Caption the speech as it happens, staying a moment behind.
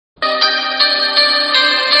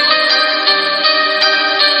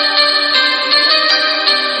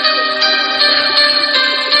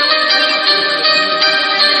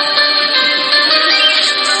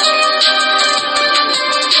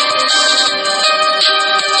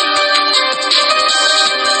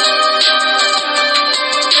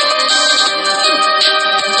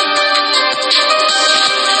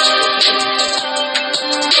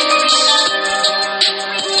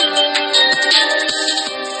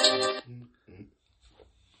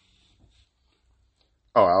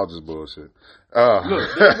Oh, I'll just bullshit.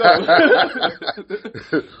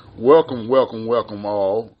 Look, welcome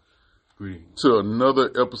all greetings. to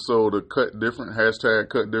another episode of Cut Different. Hashtag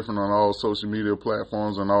Cut Different on all social media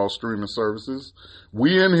platforms and all streaming services.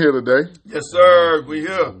 We in here today. Yes, sir. We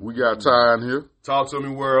here. We got Ty in here. Talk to me,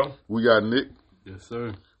 world. We got Nick. Yes,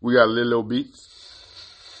 sir. We got Little Beats.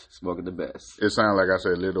 Smoking the best. It sounds like I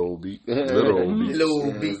said Little Old Beat. Little Old Beat.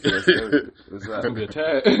 Little beat. Yes, sir. What's up? Gonna be a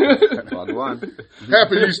tag. Wagwan.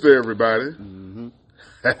 Happy Easter, everybody. Mm-hmm.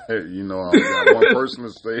 You know, I only got one person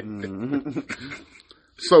to say. Mm-hmm.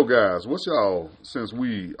 So, guys, what's y'all, since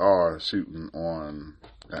we are shooting on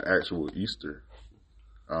an actual Easter,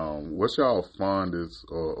 what's y'all fondest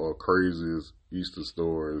or craziest Easter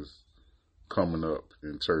stories coming up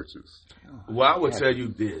in churches? Well, I would tell you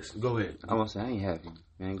this. Go ahead. I want to say, I ain't happy.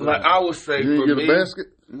 Man, go Like, ahead. I would say You for didn't me, get a basket?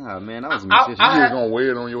 Nah, man, I was a I- musician. I- You was going to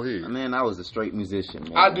wear it on your head. Man, I was a straight musician,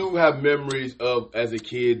 man. I do have memories of, as a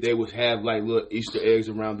kid, they would have, like, little Easter eggs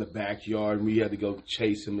around the backyard, and we had to go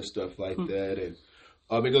chase them and stuff like that, and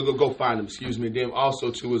go find them, excuse me. Then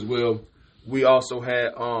also, too, as well, we also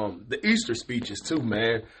had the Easter speeches, too,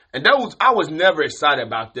 man. And I was never excited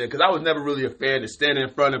about that because I was never really a fan of standing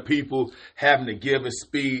in front of people, having to give a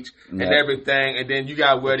speech and everything. And then you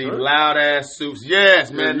got to wear these loud ass suits.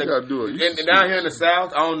 Yes, man. you got to do it. And down here in the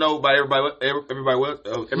South, I don't know about everywhere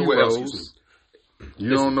else. Excuse me.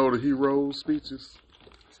 You don't know the hero speeches?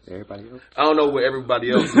 Everybody else? I don't know where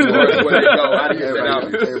everybody else is, where they go. I didn't get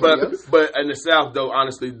out. But in the South, though,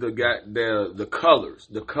 honestly, the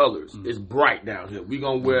colors is bright down here. We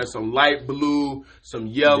gonna wear some light blue, some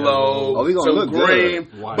yellow, Oh, we gonna some look green.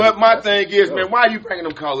 good. White. But my thing is, man, why are you bringing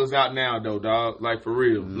them colors out now, though, dog? Like for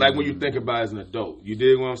real. Like when you think about it as an adult, you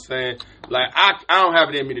dig what I'm saying? Like I don't have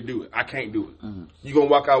it in me to do it. I can't do it. You gonna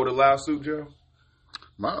walk out with a loud suit, Joe?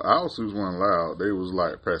 Our suits weren't loud. They was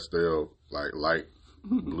like pastel, like light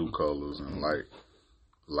blue colors and light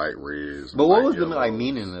reds. But what was the yellows. like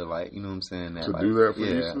meaning of like, you know what I'm saying? That, To like, do that for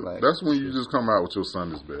yeah, Easter? like, That's when you just come out with your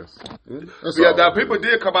Sunday's best. That's Yeah, all now it people is.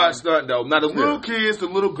 did come out and stunt though. Now the little kids, the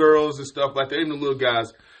little girls and stuff like that, even the little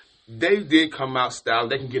guys, they did come out style.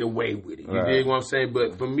 They can get away with it. You Right. dig what I'm saying?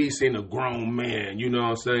 But for me, seeing a grown man, you know what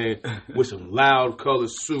I'm saying, with some loud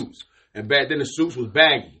colored suits, and back then the suits was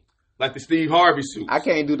baggy, like the Steve Harvey suits. I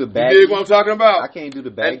can't do the You baggy. dig what I'm talking about? I can't do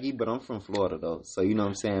the baggy, but I'm from Florida though, so you know what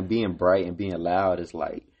I'm saying. Being bright and being loud is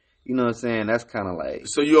like, you know what I'm saying. That's kind of like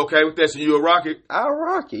So you okay with that? So you a rocket? I'll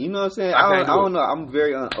rock it. You know what I'm saying. I I can't don't do know. I'm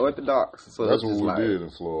very unorthodox, so That's it's what just we like, did in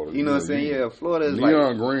Florida. you know what I'm saying. Yeah, Florida is Neon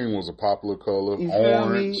like green was a popular color. You feel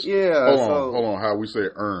Orange. me? Yeah, Hold on. How we say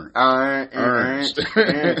orange?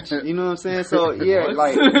 orange. You know what I'm saying. So yeah,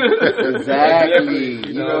 like exactly.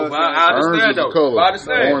 You know what I I'm saying. Orange understand is a though. color. I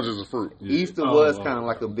understand. Orange is a fruit. Easter was kind of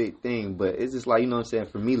like a big thing, but it's just like, you know what I'm saying,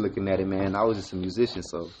 for me looking at it, man, I was just a musician,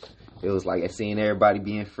 so it was like seeing everybody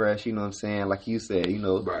being fresh, you know what I'm saying, like you said, you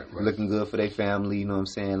know, Right. looking good for their family, you know what I'm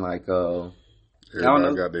saying, like, don't Everybody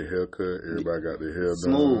know. got their hair cut. Everybody got their hair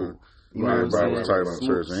smooth, done. you know what I'm Everybody saying, was tight on Smooth.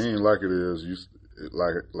 church. It ain't like it is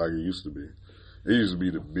like it used to be. It used to be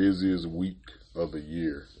the busiest week of the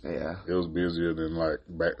year. Yeah. It was busier than like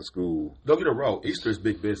back to school. Don't get it wrong. Easter is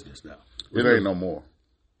big business now. It ain't no more.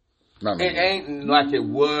 Not no It more. ain't like it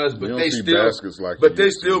was, You but don't they see still, baskets like but you they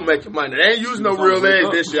used still to. making money. They ain't using no real eggs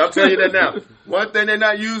this year. I'll tell you that now. One thing they're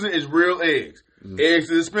not using is real eggs. Eggs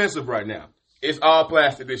is expensive right now. It's all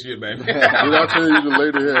plastic this year, baby. Did I tell you the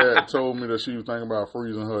lady had told me that she was thinking about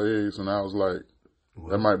freezing her eggs, and I was like,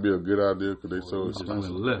 that might be a good idea because they so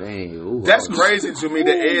expensive. Dang, ooh, That's I was- crazy to me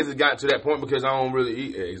that eggs have gotten to that point because I don't really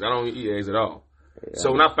eat eggs. I don't eat eggs at all.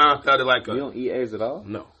 So when I found out that like You don't eat eggs at all?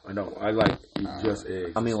 no, I don't. I like eat just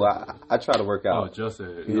eggs. I mean, well, I try to work Oh, out. just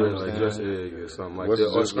a yeah, know what I'm like saying? just egg or something like What's that,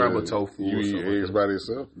 or just scrambled egg? tofu. You or eat something like eggs that. by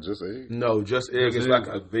themselves? Just eggs? No, just egg. Just It's egg. like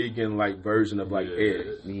a vegan like version of like egg.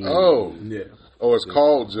 Yeah. Oh. Yeah. Oh, it's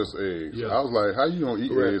called just eggs. Yeah. I was like, how you gonna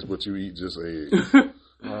eat Correct. eggs but you eat just eggs?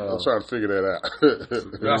 I was trying to figure that out.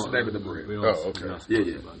 That's the name of the brand. Oh, okay.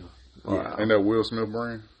 Yeah. Wow. Ain't that Will Smith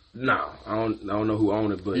brand? No, I don't know who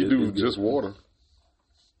owned it, but He it- do it's just water.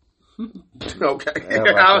 good. Okay. Yeah,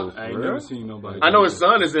 like I ain't never seen nobody. I know do his that.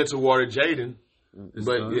 son is into water, Jaden. His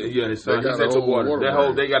But son? yeah, his son They got he's a into whole water. water That whole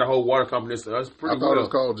brand. they got a whole water company. So that's I pretty thought it well. was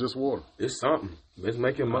called just water. It's something. It's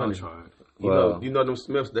making I'll money. try it. Well- You know them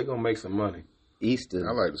Smiths. They gonna make some money. Easter.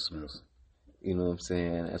 I like the Smiths. You know what I'm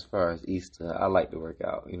saying? As far as Easter, I like to work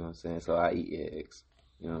out. You know what I'm saying? So I eat eggs.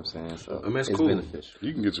 You know what I'm saying? So I mean, it's it's cool. beneficial.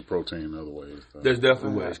 You can get your protein other ways. Though. There's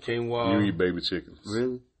definitely ways. Quinoa. You eat baby chickens.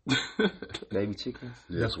 Really? Baby chickens?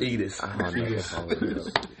 Yes, Fetus. I don't know. That's all it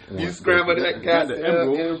is. You scramble that goddamn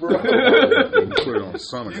emerald. You put it on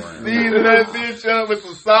sonogram. Season that bitch up with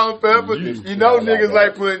some salt and pepper. You know niggas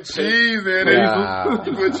like putting cheese in it. Nah.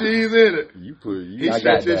 You put cheese in it. He I stretch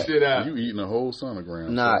got his that. shit out. You eating a whole sonogram.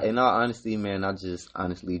 Nah, in all honesty, man, I just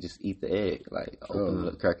honestly just eat the egg. Like, open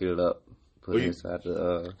it up, crack it up, put it inside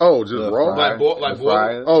the, Oh, just the raw? fryer, Like the boil?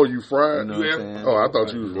 fryer. Oh, you fried? You know what I'm saying? Oh, I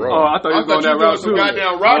thought you was Oh, raw. I thought you was I going thought you that route doing some too.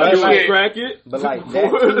 goddamn rocket Like, shit. crack it. But like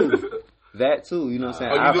that too. That too, you know what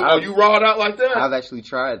I'm saying? Oh, you rawed out like that? I've actually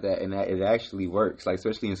tried that, and that it actually works. Like,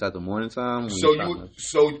 especially inside the morning time. So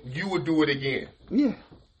you would do it again? Yeah.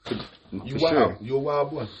 You For wild. sure. You a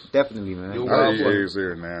wild boy. Definitely, man. You're I wild eat boy. eggs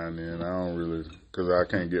every now and then. I don't really, because I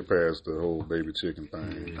can't get past the whole baby chicken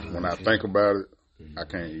thing. When I think about it, I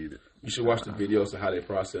can't eat it. You should watch the videos of how they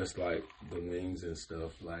process like the wings and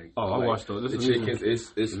stuff. Like, Oh, I like, watched those. the This is chickens.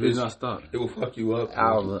 It's The reason I stopped. it will fuck you up. I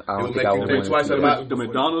It don't will think make I you would think want twice to. about The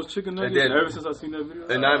McDonald's chicken nuggets, then- ever since I seen that video.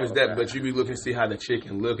 And not even that, but you be looking to see how the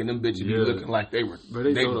chicken look, and them bitches be Yeah. looking like they were. But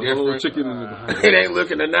they throw the whole different. chicken in the It ain't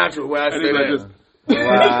looking the natural way I And say they like that. this.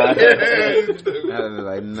 Wow. I was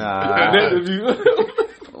like, nah.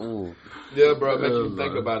 Ooh. Yeah, bro, make you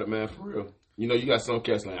think about it, man, for real. You know, you got some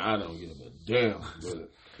cats like, I don't give a damn. But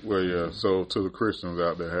Well, yeah, so to the Christians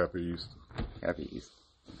out there, happy Easter. Happy Easter.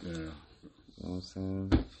 Yeah, You know what I'm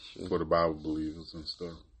saying? Sure. for the Bible believers and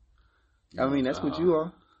stuff. I mean, that's what you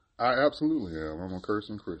are. I absolutely am. I'm a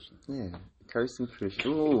cursing Christian. Yeah. Cursing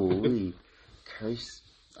Christian. Ooh, we curse.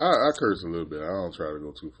 I curse a little bit. I don't try to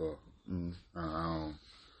go too far. Mm.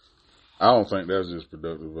 I don't think that's just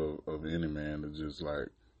productive of any man to just like,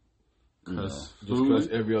 you know. Cuss. just cuss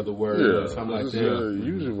every other word or something like just, that.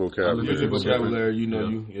 use your vocabulary. Use your vocabulary, you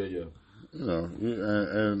know, Yeah. yeah. You know,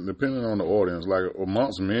 and depending on the audience, like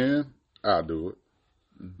amongst men, I do it.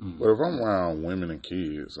 Mm-hmm. But if I'm around women and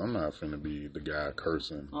kids, I'm not finna be the guy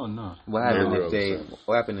cursing. Oh no. What happened Yeah, if they? so-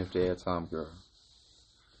 What happened if they're a Tom girl?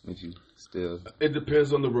 Would you still It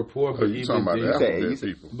depends on the report, Oh, but you even talking about then- the said- alphabet you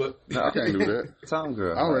said- people? But I can't do that. Tom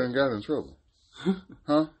girl? I already got in trouble.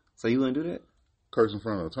 Huh? So you wouldn't do that? Curse in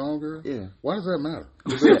front of a tone girl? Yeah. Why does that matter?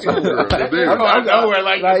 If they're a tone girl, then I'm out of nowhere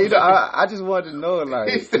like Like, you know, I just wanted to know,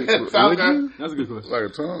 like, Tom would girl. you? That's a good question. like a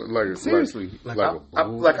tongue, like a Seriously. like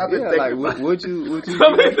I've been Yeah, thinking like, about would you?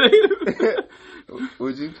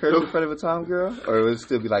 Would you curse in front of a Tom girl, or would it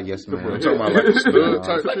still be like, yes, man? I'm talking about like a stud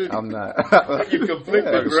type chick. I'm not. you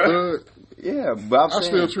conflicted, Like a bro. stud. Yeah, but I'm I saying.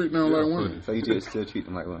 still treat them like women. So you just still treat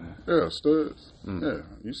them like women? Yeah, studs. Yeah,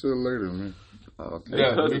 you still later than me. Oh, okay.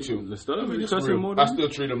 Yeah, me too. The stuff I mean, you it's cussing real. more I than still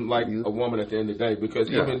treat them like a woman at the end of the day because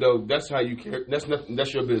even though that's how you care, that's nothing.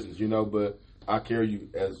 That's your business, you know. But I carry you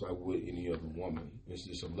as I would any other woman. It's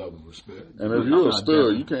just a level of respect. And if I'm you're a not stud,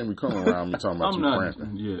 dapping. you can't be coming around me talking about I'm you not.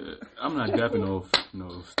 cramping. Yeah, I'm not dapping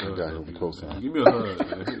no stuff. Got him close on. Give me a hug.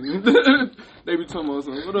 They be talking about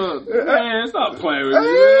something. What up, man? Stop playing with me.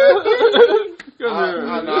 Man. Come here.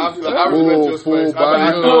 I respect your Full space. body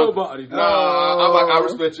hug. Nobody. I'm like, I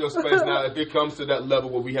respect your space now. If it comes to that level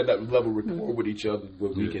where we have that level of rapport with each other,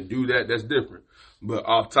 where we can do that, that's different. But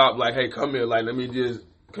off top, like, hey, come here, like, let me just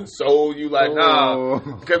console you, like, nah.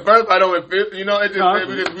 Because first, I don't fit, you know, it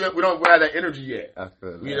just, we don't have that energy yet. I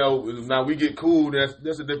feel that. You know, now we get cool,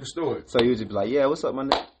 that's a different story. So you just be like, yeah, what's up, my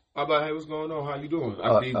nigga? I'm like, hey, what's going on? How you doing?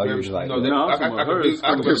 Oh, I be oh, very, you like you know, that. No, I'm I talking about can her. be,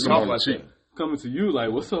 I can kiss him talk on the like cheek. that. Coming to you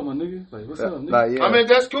like, what's up, my nigga? Like, what's up, nigga? Like, yeah. I mean,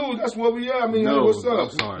 that's cool. That's what we are. I mean, No, hey, what's up? I'm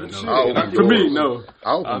sorry, no. Shit, I open I can- For me, no.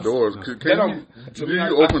 I open doors. no. Can They you, don't- to do me, you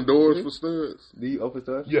I- open doors for studs? Do you open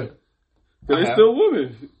stuff? Yeah. Cause I they have. still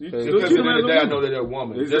women. You still Because treat at them the end as of a the day, I woman. know that they're a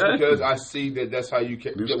woman. Exactly. Just because I see that that's how you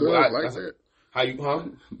can. Do studs like that? How you, huh?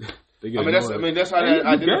 They I get mean, that's annoyed. how they Hey, you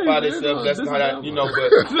identify gay, themselves. man. That's This how is that, how- you know. But at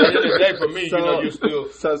the end of the day, for me, you know, you're still.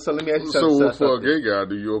 So let me ask you So something. for a gay guy,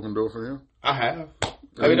 do you open door for him? I have.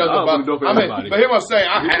 I mean, I'll open the door for everybody. but hear what I'm saying.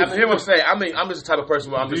 Hear what I'm saying. I mean, I'm just the type of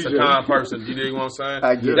person where I'm just a DJ. kind person. You dig what I'm saying?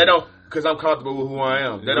 I get They it. don't, because I'm comfortable with who I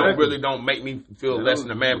am. They don't Exactly. don't make me feel They less don't-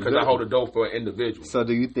 than a man because I exactly. hold the door for an individual. So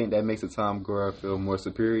do you think that makes a Tom girl feel more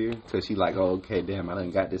superior? Because she like, oh, okay, damn, I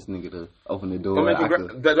done got this nigga to open the door. I mean, I that's could a,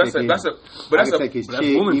 take but that's a, take his that's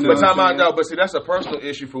chick. woman You know but what I'm time out saying? though. But see, that's a personal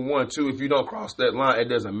issue for one too. If you don't cross that line, it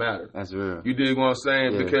doesn't matter. That's real. You dig what I'm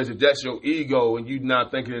saying? Yeah. Because if that's your ego and you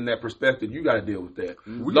not thinking in that perspective, you got to deal with that.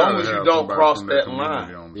 We Long gotta as you have don't somebody cross from that community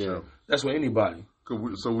line, on the Yeah. show. that's with anybody.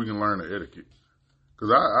 So we can learn the etiquette.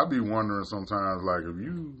 Because I be wondering sometimes, like, if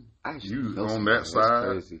you Actually, you no, on that's that side,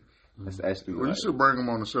 crazy. That's actually well, you like, should bring them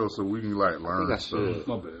on the show so we can, like, I learn think I stuff. should.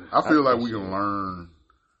 My bad. I feel like think we I can should. learn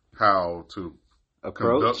how to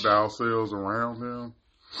approach. conduct ourselves around them.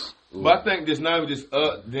 But I think it's not even just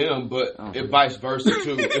them, but it vice versa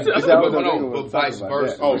too. But vice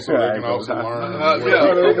versa. Oh, so they can also learn.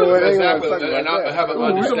 Exactly. And I have an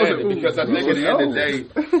understanding because I think at the end of the day,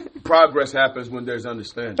 progress happens when there's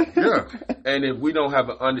understanding. Yeah. And if we don't have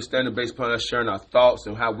an understanding based upon us sharing our thoughts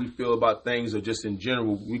and how we feel about things or just in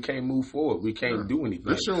general, we can't move forward. We can't do anything.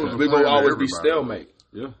 This show is We're going to always be everybody. stalemate.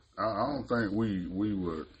 Yeah. I don't think we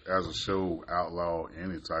would, as a show, outlaw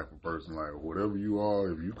any type of person. Like, whatever you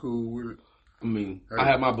are, if you cool with it. I mean, I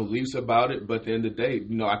have my beliefs about it, but at the end of the day,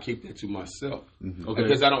 I keep that to myself. Okay.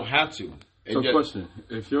 Because I don't have to. So, question: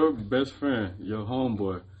 if your best friend, your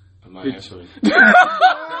homeboy, I'm not answering. Look,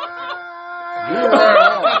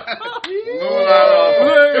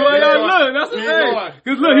 that's the thing.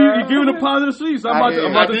 Because look, he giving a positive speech. So I'm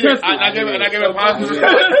about to test it. I gave it a positive. I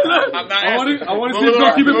want to see if you're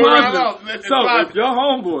gonna keep it positive. So if your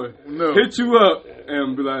homeboy hit you up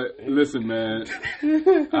and be like, "Listen, man,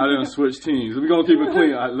 I done switch teams. We're gonna keep it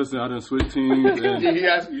clean. I done switch teams." And, He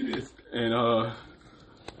asked me this. and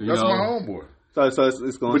That's my homeboy. So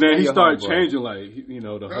it's going. but then he started changing, like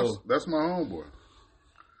the whole. That's my homeboy.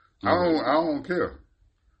 I don't care.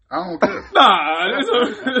 I don't care. Nah, I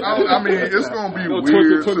mean, it's gonna be no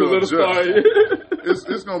weird twinkle, to little star. adjust.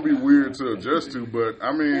 It's gonna be weird to adjust to, but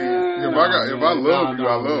I mean, if I love you,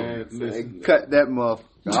 I love you. Cut that muff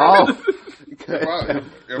off.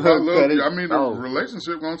 If I love you, I mean, the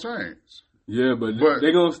relationship gonna change. Yeah, but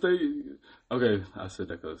they gonna stay. Okay, I said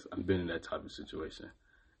that because I've been in that type of situation.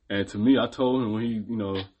 And to me, I told him when he,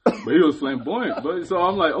 but he was flamboyant. But so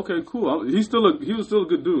I'm like, okay, cool. He was still a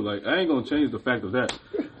good dude. Like I ain't gonna change the fact of that.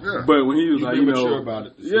 Yeah. But when he was like, mature about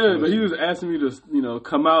it. yeah, but he was asking me to,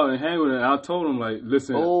 come out and hang with it. And I told him like,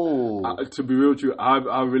 listen, to be real with you,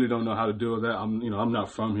 I really don't know how to deal with that. I'm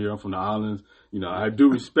not from here. I'm from the islands. I do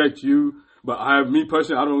respect you, but me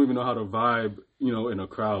personally, I don't even know how to vibe. In a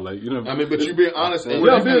crowd, like I mean, but you being honest, and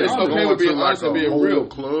Yeah, it's okay with being honest and being real.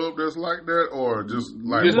 Club that's like that, or just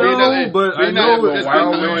like Just no, being but I being know that it's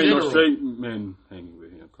wild ain't no man. straight men hanging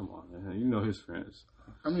with him. Come on, man. His friends.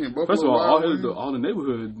 I mean, Buffalo First of all, Wild Wings, all the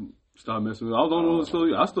neighborhood started messing with him. I don't know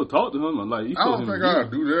I still talk to him. I'm like, I don't think I'd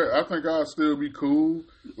do that. I think I'd still be cool.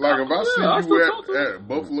 Like if I see I you still at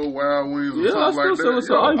Buffalo Wild Wings or Yeah, I something still like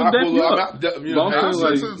say that, I even dap you up. I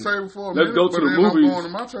sit to the table for a let's minute, go to but the then movies. I'm going to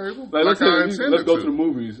my table. Like, let's go to the to.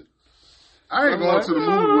 movies. I ain't going to the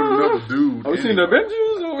movie with another dude. Are we seeing the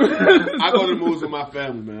Avengers? I go to the movies with my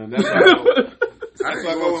family, man. That's how I go. That's how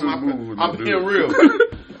I go with my family. I'm being real.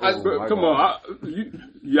 Come on,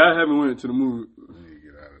 y'all haven't went to the movie.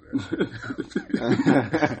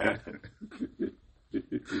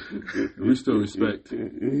 We still respect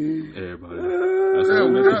everybody. Yeah,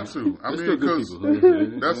 we got to. I mean, because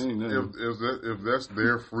that's if that's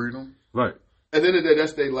their freedom, right. At the end of the day,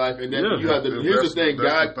 that's their life. And then you have to. Here's the thing,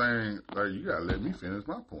 God. Like you gotta let me finish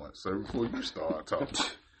my point, sir, before you start talking.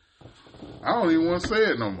 I don't even want to say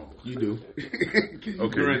it no more. You do.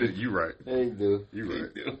 Okay, you right. They do. You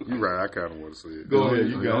right. You right. I kind of want to say it. Go ahead.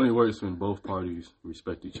 It only works when both parties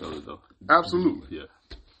respect each other, though. Absolutely. Yeah.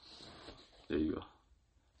 There you go.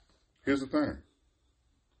 Here's the thing.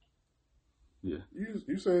 Yeah.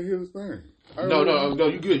 You said here's the thing. No.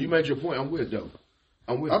 You good. You made your point. I'm with though.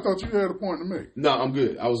 I'm with. I thought you had a point to make. No, I'm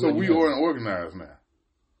good. I was. So we are organized now.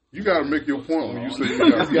 You got to make your point when you say you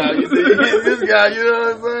got this guy. You see this guy. You know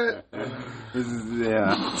what I'm saying? This is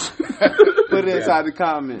Put it inside the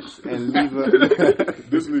comments and leave a.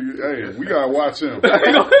 This nigga, hey, we gotta watch him.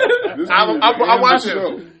 I'm watching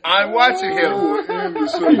him. I'm watching him. He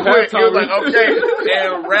was like, okay,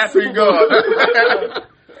 and wrapping up.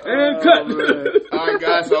 And cut. All right,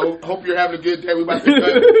 guys. So hope you're having a good day. We about to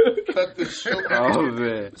cut the show. Oh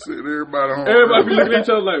man! Sitting everybody home. Everybody be looking at each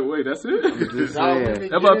other like, wait, that's it? Just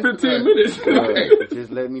saying. About 15 minutes. Just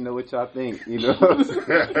let me know what y'all think.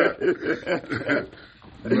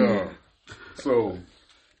 No. So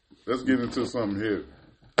let's get into something here.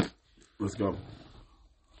 Let's go.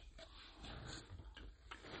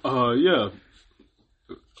 Yeah.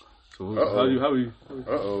 So how you?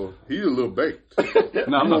 He's a little baked.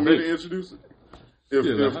 No, I'm not me baked. to introduce it? If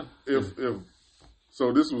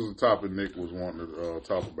so, this was a topic Nick was wanting to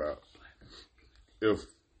talk about. If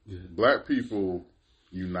black people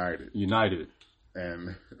united,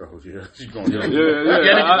 and she's going to I know. You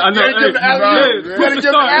gotta give the alley.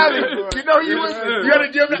 You know you gotta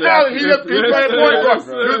give the alley. He playing point guard.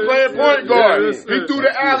 He was playing point guard. He threw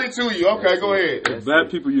the alley to you. Okay, go ahead. If black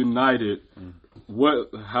people united,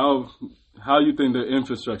 how you think the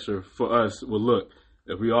infrastructure for us would look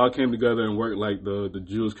if we all came together and worked like the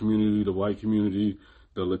Jewish community, the white community,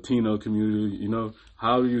 the Latino community?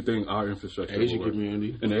 How do you think our infrastructure Asian would work?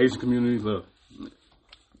 community. And the Asian community, look.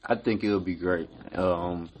 I think it would be great.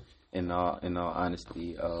 In all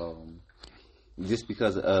honesty, just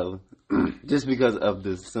because of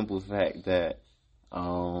the simple fact that I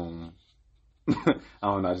don't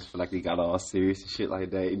know, I just feel like they got all serious and shit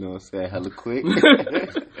like that, you know what I'm saying, hella quick.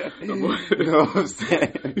 You know what I'm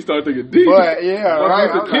saying? You start thinking deep. But yeah, right.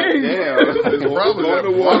 I'm like, It's probably Go in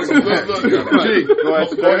the water.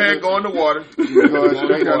 Go ahead, go in the water. Going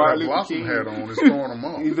straight to got Martin that Luther Blossom King. hat on. It's throwing them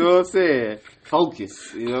off. You know what I'm saying?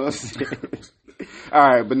 Focus. You know what I'm saying? All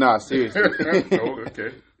right, but nah, seriously. Oh,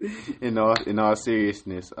 okay. In all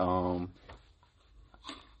seriousness,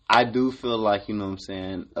 I do feel like, you know what I'm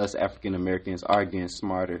saying, us African Americans are getting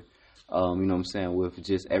smarter, you know what I'm saying, with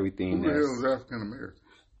just everything Who the that's... hell is African American?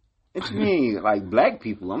 What you mean? Like black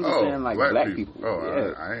people. I'm just saying like black people. Oh,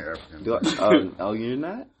 Yeah. I ain't African. Oh, you're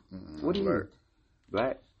not? What do you mean?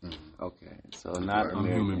 Black? Okay, so not I'm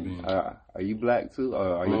American. human being. Are you black too,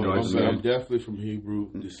 or are you? I'm definitely from Hebrew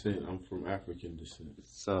descent. I'm from African descent.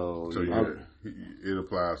 So it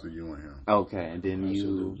applies to you and him. Okay, and then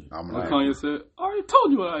Absolutely. I'm What like, Kanye said, I already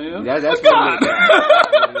told you what I am. That's God.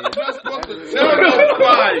 You're not supposed to tell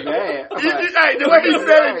nobody. Hey, the way he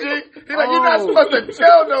said it, G, he's like, you're not supposed to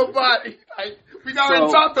tell nobody. Like, we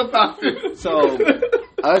already talked about it. So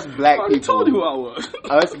us black I already people, told you who I was.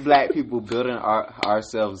 us black people building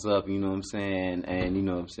ourselves up, you know what I'm saying, and you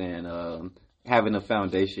know what I'm saying, having a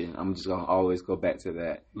foundation. I'm just gonna always go back to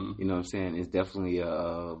that. You know what I'm saying? It's definitely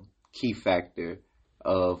a key factor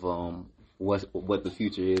of what the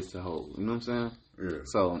future is to hold. You know what I'm saying? yeah.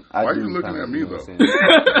 So Why you looking at me though?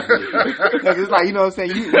 Because it's like, you know what I'm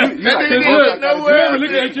saying. You like Yeah,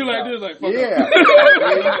 looking at you like this, like fuck yeah. up.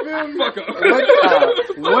 Fuck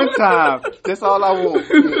up. One time, that's all I want.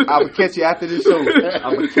 I will catch you after this show. I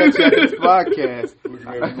will catch you after this podcast. Looking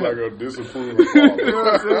at me like a disapproving father. You know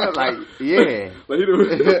what I'm saying? Like, yeah. Like he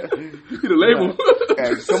the label.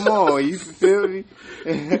 Hey, come on, you feel me?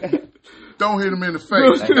 Don't hit him in the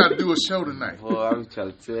face. You got to do a show tonight. Well, I was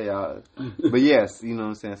trying to tell y'all. But yes, you know what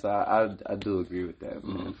I'm saying? So I do agree with that,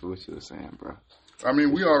 man, for what you were saying, bro. I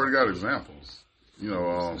mean, we already got examples. You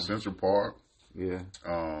know, Central Park, Yeah.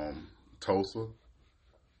 Tulsa,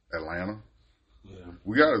 Atlanta. Yeah.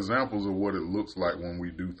 We got examples of what it looks like when we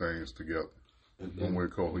do things together, when we're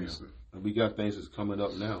cohesive. And we got things that's coming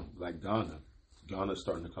up now, like Ghana. Ghana's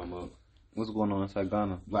starting to come up. What's going on inside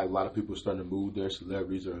Ghana? Like a lot of people are starting to move there.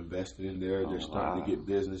 Celebrities are investing in there. They're starting to get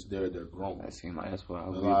business there. They're growing. That seems like that's why I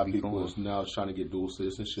A would lot of be people going. is now trying to get dual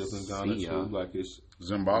citizenship in Ghana too. Like it's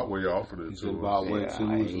Zimbabwe offered it to us. Zimbabwe Yeah, too.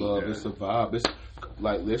 I It's hate love. that. It's a vibe. It's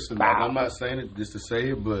like listen. Like, I'm not saying it just to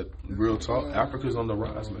say it, but real talk. Africa's on the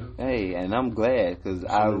rise, man. Hey, and I'm glad because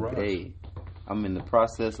I'm in the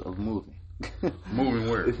process of moving. Moving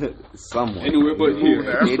where? Somewhere. Anywhere but here.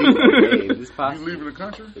 Hey, if it's You possible. leaving the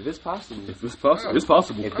country? If it's possible. If it's possible. It's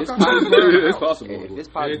possible. If it's I possible. thought It's possible. If it's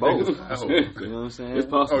possible. Oh. You know what I'm saying? It's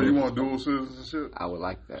possible. Oh, you want dual citizenship? I would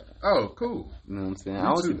like that. Oh, cool. You know what I'm saying?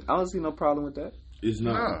 Me I don't see no problem with that. It's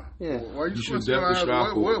not. Nah. Yeah. Why you should switching definitely eyes?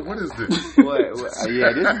 strive for it. What is this?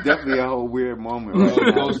 Yeah, this is definitely a whole weird moment right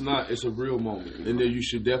No, now. it's not. It's a real moment, and then you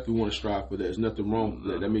should definitely want to strive for that. There's nothing wrong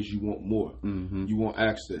with that. That means you want more. You want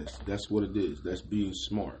access. That's what it is. That's being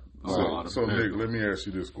smart. So Nick, let me ask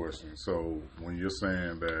you this question. So when you're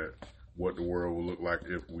saying that what the world will look like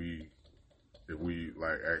if we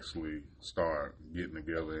like actually start getting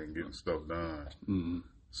together and getting stuff done.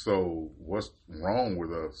 So what's wrong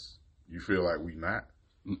with us? You feel like we not?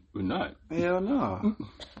 We're not. Hell no.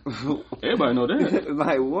 Everybody know that.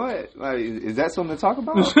 Like what? Like is that something to talk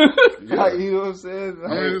about? Like you know what I'm saying? I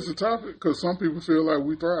mean, it's a topic because some people feel like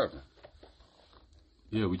we thriving.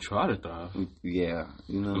 Yeah, we try to thrive. Yeah,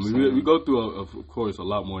 you know what I I'm mean, saying? we go through, of course, a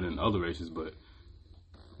lot more than other races, but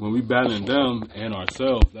when we battling them and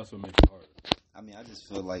ourselves, that's what makes it hard. I mean, I just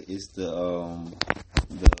feel like it's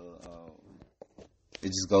it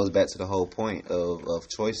just goes back to the whole point of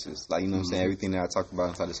choices. Like, you know what I'm saying? Everything that I talked about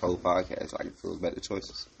inside this whole podcast, like, it goes back to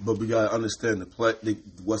choices. But we gotta understand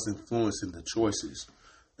what's influencing the choices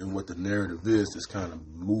and what the narrative is. That's kind of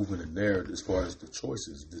moving the narrative as far as the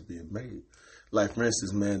choices that's being made. Like for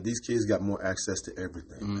instance, man, these kids got more access to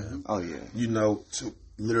everything, man. Oh, yeah. You know, to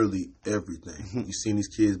literally everything. You seen these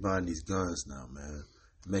kids buying these guns now, man,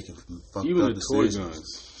 making fucked Even up the toy decisions.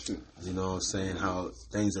 guns. You know what I'm saying? How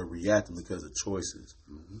things are reacting because of choices.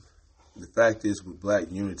 The fact is, with Black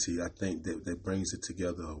unity, I think that brings it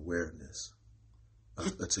together awareness,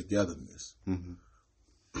 a togetherness,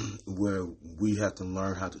 where we have to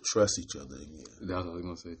learn how to trust each other again. That's what I was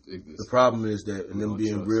going to say. The problem is that, and them don't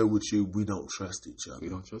being trust. real with you, we don't trust each other. We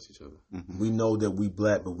don't trust each other. We know that we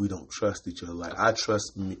Black, but we don't trust each other. Like I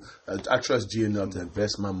trust G enough to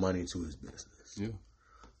invest my money into his business. Yeah.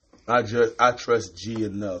 I trust G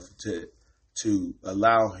enough to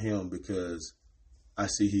allow him, because I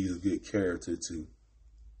see he's a good character, to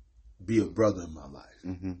be a brother in my life.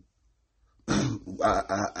 Mm-hmm.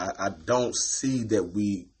 I don't see that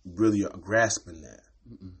we really are grasping that.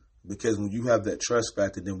 Mm-mm. Because when you have that trust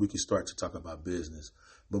factor, then we can start to talk about business.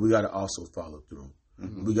 But we got to also follow through.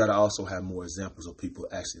 Mm-hmm. We got to also have more examples of people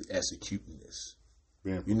actually executing this.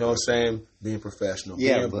 You know what I'm saying? Being professional,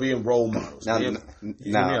 being role models,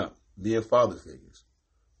 being father figures,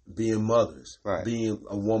 being mothers, being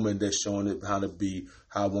a woman that's showing it how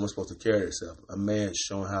a woman's supposed to carry herself, a man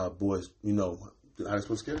showing how boys, how they're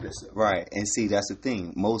supposed to carry themselves. Right, and see, that's the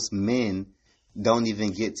thing. Most men don't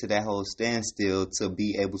even get to that whole standstill to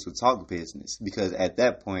be able to talk business, because at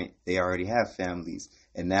that point they already have families,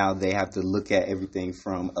 and now they have to look at everything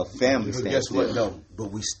from a family standpoint. Guess what? No, but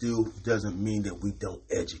we still doesn't mean that we don't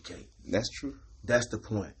educate. That's true. That's the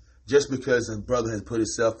point. Just because a brother has put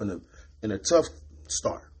himself in a tough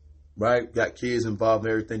start, right? Got kids involved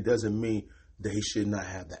and everything, doesn't mean that he should not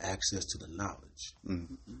have the access to the knowledge.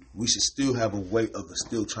 Mm-hmm. We should still have a way of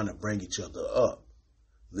still trying to bring each other up.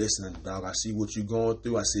 Listen, dog, I see what you're going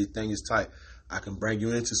through. I see the thing is tight. I can bring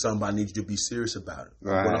you into something. I need you to be serious about it.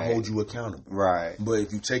 Right. I want to hold you accountable. Right. But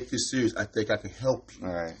if you take this serious, I think I can help you.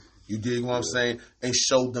 Right. You dig what I'm saying? And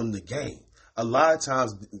show them the game. A lot of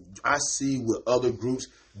times I see with other groups,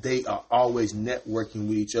 they are always networking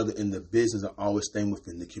with each other, and the business are always staying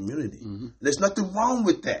within the community. Mm-hmm. There's nothing wrong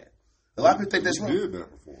with that. A lot of people think that's wrong. We did that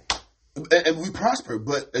before. And we prospered,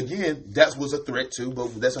 but again, that was a threat too.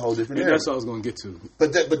 But that's a whole different area. That's what I was going to get to.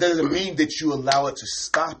 But that doesn't mean that you allow it to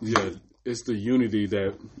stop you. Yeah, it's the unity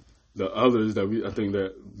that the others that we think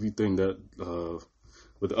that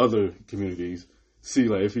with other communities see.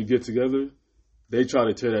 Like if we get together, they try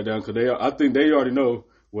to tear that down, because I think they already know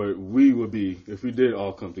where we would be if we did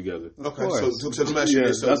all come together. Okay, so let me ask you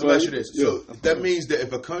this. So that means that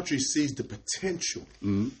if a country sees the potential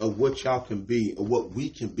of what y'all can be, or what we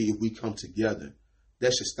can be if we come together,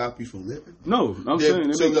 that should stop you from living? No, I'm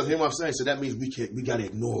saying. So hear what I'm saying. So that means we got to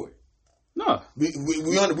ignore it. No, we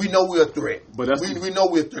know we're a threat, but we know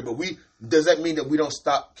we're a threat. But does that mean that we don't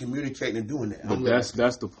stop communicating and doing that? But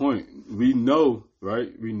that's the point. We know, right?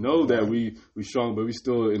 We know that we strong, but we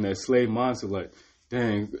still in that slave mindset. Like,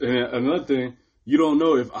 dang. And another thing, you don't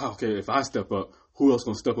know if I step up, who else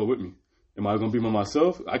gonna step up with me? Am I gonna be by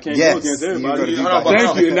myself? I can't go against everybody.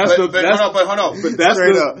 Thank you. And that's the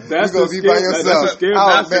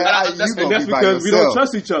And that's because we don't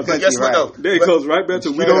trust each other. But guess what though? It goes right back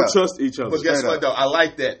to we don't trust each other. But guess what though? I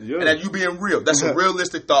like that. And that you being real. That's a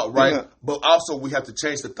realistic thought, right? But also we have to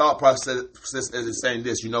change the thought process as it's saying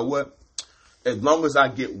this. You know what? As long as I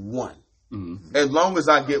get one. Mm-hmm. As long as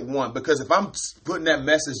I get one. Because if I'm putting that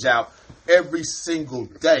message out every single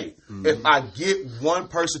day, if I get one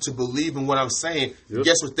person to believe in what I'm saying,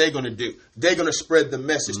 guess what they're going to do? They're going to spread the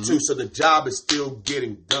message too, so the job is still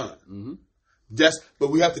getting done. Mm-hmm.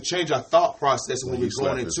 But we have to change our thought process when we're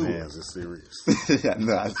going into it. It's serious.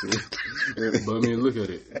 No, I see. But I mean, look at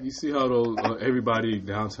it. You see how those everybody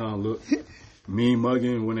downtown look? Me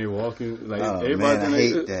mugging when they walking, like everybody. Man, I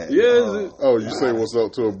hate that. Yeah. You say what's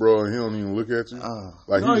up to a bro and he don't even look at you.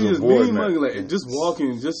 Like no, he's just mean avoiding mugging, that. like just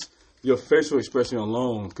walking, just your facial expression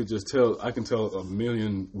alone could just tell. I can tell a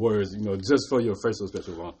million words, just for your facial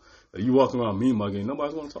expression alone. Like you walking around me mugging,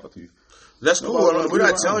 nobody's gonna talk to you. That's cool. We're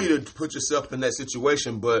not telling you to put yourself in that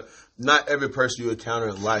situation, but not every person you encounter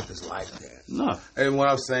in life is like that. No. And what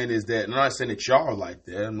I'm saying is that, I'm not saying that y'all are like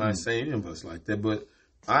that. I'm not saying any of us like that, but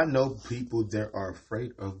I know people that are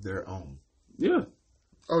afraid of their own. Yeah.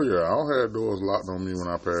 Oh yeah, I don't have doors locked on me when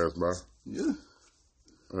I pass by. Yeah.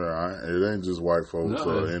 It ain't just white folks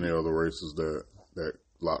or any other races that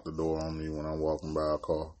lock the door on me when I'm walking by a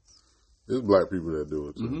car. It's black people that do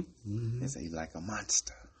it too. Mm-hmm. Mm-hmm. They say you like a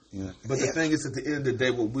monster. But the thing is, at the end of the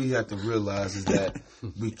day, what we have to realize is that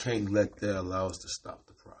we can't let that allow us to stop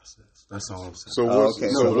the process. That's all I'm saying. So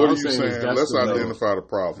what are you saying? Let's identify the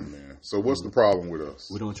problem then. So what's the problem with us?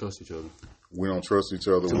 We don't trust each other. We don't trust each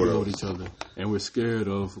other. We hold each other, and we're scared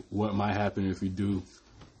of what might happen if we do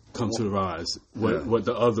come to the rise. What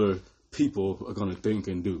the other people are going to think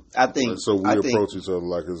and do. I think so. We approach each other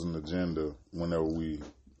like it's an agenda whenever we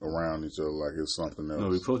around each other, like it's something else. No,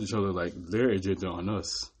 we approach each other like their agenda on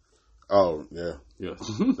us. Oh yeah.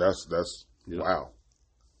 That's yeah.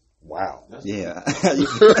 Wow. Yeah.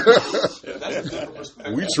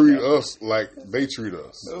 We treat us like they treat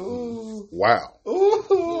us. Ooh. Wow.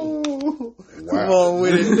 Ooh. Wow. Come on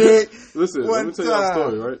with it, Nick. Listen, let me tell you a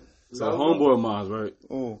story, right? So a homeboy of mine, right?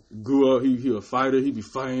 Grew up, he a fighter, he be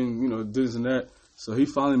fighting, this and that. So he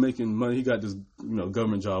finally making money. He got this,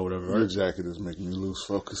 government job, whatever. Right? Your jacket is making me lose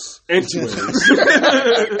focus. Anyways.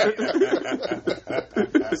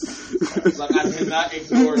 Like I cannot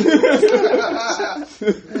ignore it.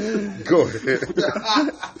 Go ahead.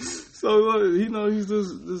 So he's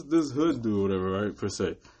this hood dude, whatever, right, per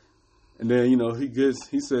se. And then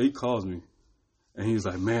he calls me, and he's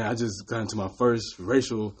like, man, I just got into my first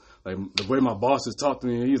racial, like the way my bosses talk to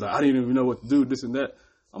me. And he's like, I didn't even know what to do, this and that.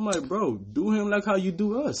 I'm like, bro, do him like how you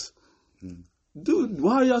do us. Dude,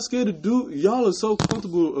 why are y'all scared to do? Y'all are so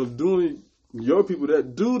comfortable of doing your people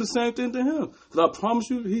that do the same thing to him. Because I promise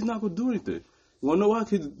you, he's not going to do anything. You want to know why?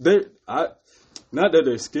 Because not that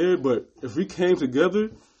they're scared, but if we came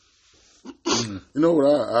together. You know what?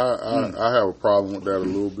 I have a problem with that a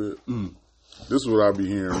little bit. This is what I be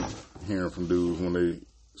hearing from dudes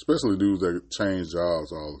especially dudes that change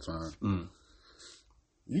jobs all the time.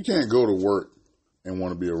 You can't go to work and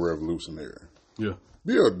want to be a revolutionary. Yeah.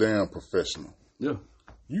 Be a damn professional. Yeah.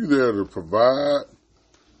 You there to provide.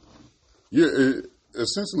 You're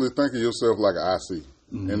essentially think of yourself like an IC,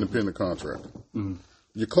 independent contractor.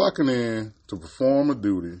 You're clocking in to perform a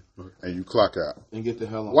duty, and you clock out. And get the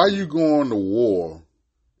hell on. Why you going to war?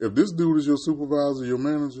 If this dude is your supervisor, your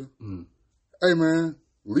manager, hey man,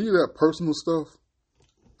 leave that personal stuff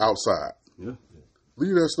outside. Yeah.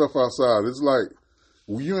 Leave that stuff outside. It's like,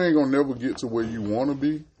 you ain't gonna never get to where you want to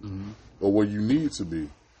be or where you need to be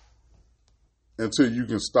until you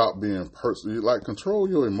can stop being personal. Like, control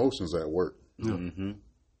your emotions at work.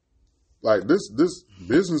 Like, this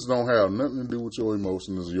business don't have nothing to do with your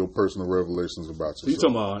emotions or your personal revelations about yourself. So you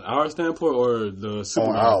talking about on our standpoint or the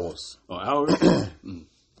supervisor? On ours. On ours?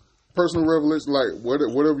 Personal revelation, like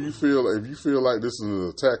whatever you feel. If you feel like this is an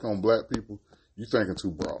attack on black people, you thinking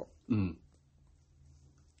too broad.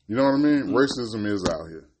 You know what I mean? Racism is out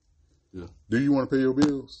here. Yeah. Do you want to pay your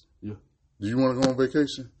bills? Yeah. Do you want to go on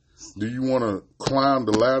vacation? Do you want to climb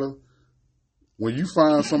the ladder? When you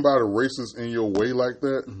find somebody racist in your way like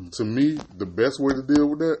that, to me, the best way to deal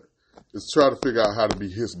with that is try to figure out how to be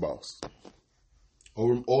his boss.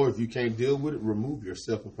 Or if you can't deal with it, remove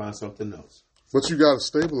yourself and find something else. But you got to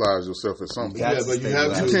stabilize yourself at some point.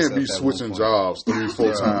 You can't be switching jobs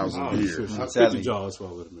 3-4 times a year. 50 jobs for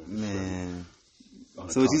a minute. Man.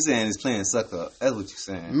 So what you saying is playing suck up. That's what you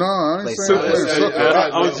saying. No, I ain't saying playing suck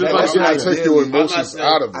up. I was just about to You got to take your emotions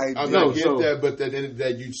out of it. I get that, but at the end of the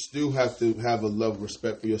day, you still have to have a love of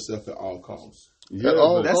respect for yourself at all costs. Yeah, at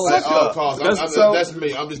all costs. That's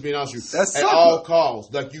me. I'm just being honest with you. At all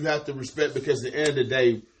costs. Like, you have to respect, because at the end of the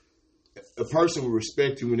day, a person will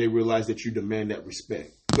respect you when they realize that you demand that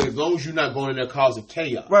respect. But as long as you're not going in there causing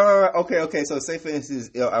chaos. Right. Okay. So say for instance,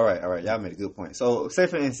 all right. Y'all made a good point. So say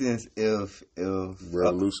for instance, if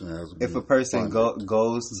revolution has if a person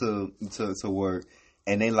goes to work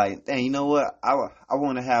and they like, dang, you know what? I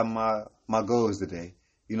want to have my goals today.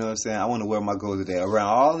 You know what I'm saying? I want to wear my gold today. Around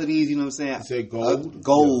all of these, you know what I'm saying? You say gold?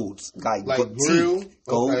 Golds. Like grill?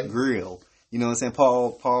 Gold grill. You know what I'm saying?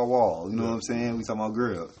 Paul Wall. You know what I'm saying? We talking about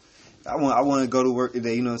grills. I want to go to work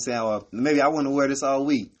today, you know what I'm saying? Or maybe I want to wear this all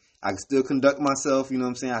week. I can still conduct myself, you know what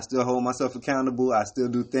I'm saying? I still hold myself accountable. I still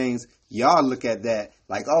do things. Y'all look at that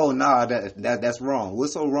like, oh, nah, that's wrong.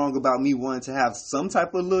 What's so wrong about me wanting to have some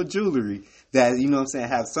type of little jewelry that, you know what I'm saying,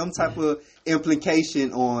 have some type of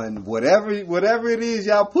implication on whatever it is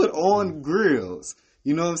y'all put on grills?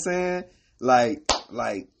 You know what I'm saying? Like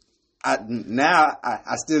I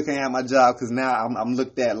still can't have my job because now I'm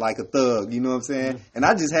looked at like a thug, you know what I'm saying? And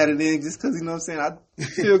I just had it in just because, you know what I'm saying, I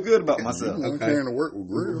feel good about myself. I'm carrying to work with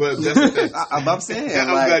grills. But that's the thing. I'm saying. I'm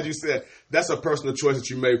glad you said that's a personal choice that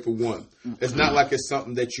you made, for one. It's not like it's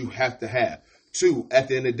something that you have to have. Two, at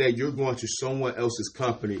the end of the day, you're going to someone else's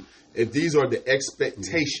company. If these are the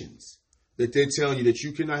expectations that they're telling you that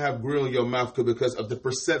you cannot have grill in your mouth because of the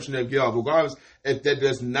perception of y'all, regardless, if that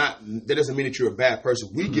doesn't mean that you're a bad person.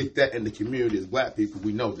 We get that in the community as black people.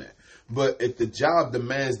 We know that. But if the job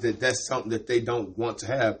demands that that's something that they don't want to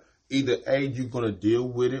have, either A, you're going to deal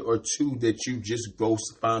with it, or two, that you just go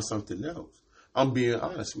find something else. I'm being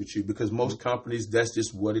honest with you, because most companies, that's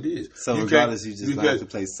just what it is. So regardless, you just have to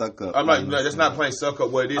play suck up. I'm like, no, that's not playing suck up.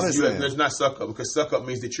 What it is, it's not suck up, because suck up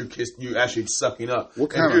means that you're actually sucking up.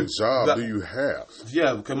 What kind of job do you have?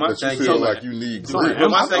 Yeah, because my thing is like you need.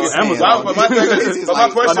 My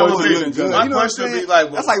question would be like,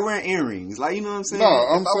 that's like wearing earrings, like, you know what I'm saying? No,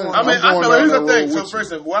 I'm saying. I mean, I know. Here's the thing. So, for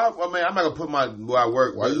instance, I'm not gonna put where I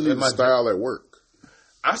work. Why you need my style at work?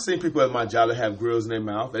 I've seen people at my job that have grills in their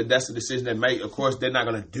mouth, and that's the decision they make. Of course, they're not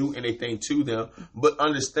going to do anything to them. But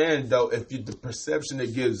understand, though, the perception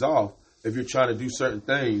it gives off, if you're trying to do certain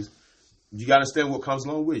things, You got to understand what comes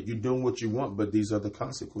along with it. You're doing what you want, but these are the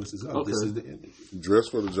consequences of it. This is the industry. Dress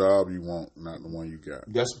for the job you want, not the one you got.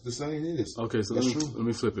 That's what the saying is. Okay, so let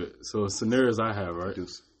me flip it. So scenarios I have, right?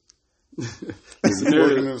 If you're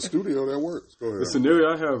working in the studio, that works. Go ahead. The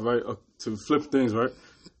scenario I have, right, to flip things, right?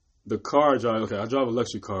 The car job, okay, I drive a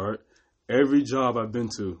luxury car, right? Every job I've been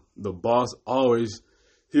to, the boss always,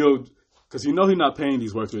 because he's not paying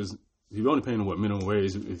these workers, he's only paying them, minimum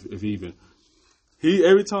wage, if even.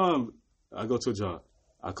 Every time I go to a job,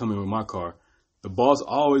 I come in with my car, the boss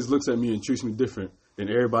always looks at me and treats me different than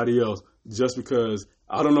everybody else just because,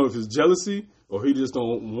 I don't know if it's jealousy or he just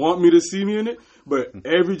don't want me to see me in it, but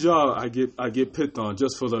every job I get picked on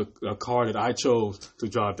just for the car that I chose to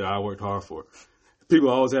drive that I worked hard for. People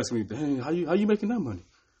always ask me, dang, how you making that money?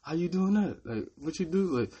 How you doing that? Like, what you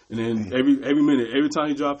do? Like, and then every minute, every time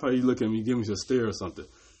you drive by, you look at me, give me a stare or something.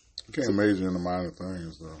 You can't major in the minor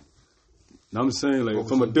things, though. I'm just saying, like,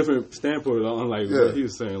 from a different standpoint, unlike what he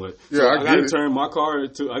was saying, like, I got to turn my car I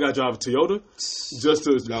got to drive a Toyota just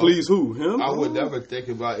to please who? Him? I would never think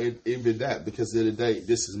about it, even that, because at the end of the day,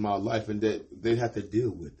 this is my life, and that they have to deal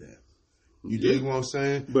with that. You dig what I'm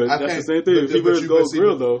saying? But that's the same thing. If he really goes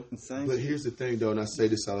real, though. But here's the thing, though, and I say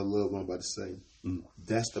this out of love, what I'm about to say.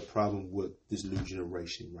 That's the problem with this new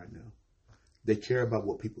generation right now. They care about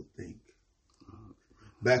what people think.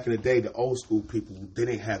 Back in the day, the old school people, they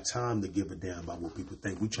didn't have time to give a damn about what people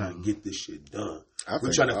think. We trying to get this shit done.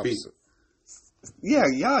 We trying to be. Yeah,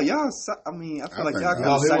 y'all. I mean, I feel like y'all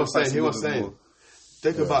got to sacrifice he was saying.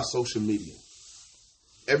 Think about social media.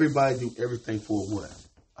 Everybody do everything for what?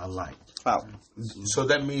 I like. Clout. So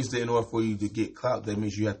that means that in order for you to get clout, that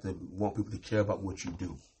means you have to want people to care about what you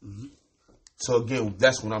do. Mm-hmm. So again,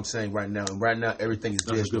 that's what I'm saying right now. And right now, everything is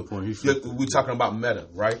digital. We're talking about Meta,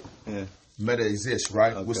 right? Yeah. Meta exists,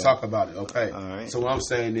 right? Okay. We'll talk about it, okay? All right. So what I'm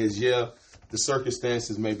saying is, the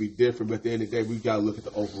circumstances may be different, but at the end of the day, we got to look at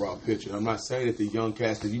the overall picture. I'm not saying that the young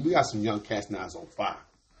cast, we got some young cast now that's on fire.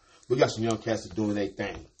 We got some young cats that's doing their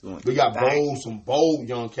thing. We got some bold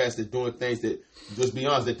young cats that doing things that, just be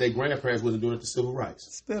honest, that their grandparents wasn't doing it to civil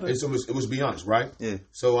rights. It was be honest, right? Yeah.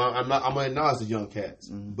 So I'm gonna acknowledge the young cats,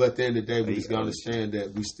 but at the end of the day, we just gotta understand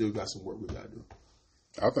that we still got some work we gotta do.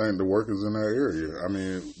 I think the work is in that area. I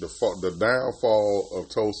mean, the downfall of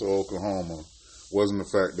Tulsa, Oklahoma, wasn't the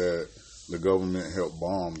fact that the government helped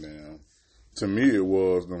bomb them. To me, it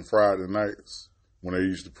was them Friday nights when they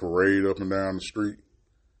used to parade up and down the street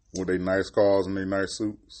with their nice cars and their nice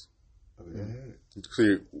suits. Mm-hmm.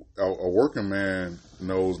 See, a working man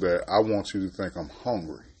knows that I want you to think I'm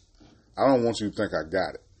hungry. I don't want you to think I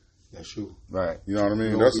got it. That's true. Right. You know what I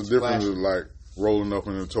mean? That's the difference of like rolling up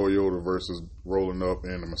in a Toyota versus rolling up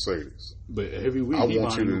in a Mercedes. But every week he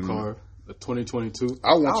buys a new car. A 2022.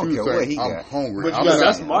 I want you to think I'm hungry.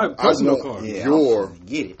 That's my personal car.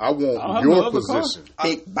 I want your position.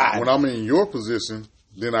 When I'm in your position,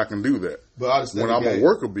 then I can do that. But when I'm a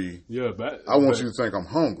worker bee, I want you to think I'm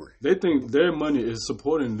hungry. They think their money is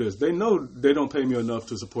supporting this. They know they don't pay me enough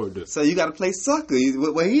to support this. So you got to play sucker.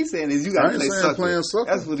 What he's saying is you got to play sucker. Playing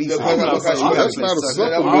sucker. That's what he's saying. That's not a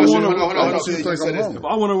sucker.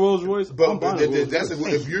 I want a Rolls Royce. But that's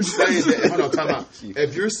if you're saying that. Hold on, time out.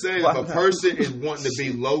 If you're saying if a person is wanting to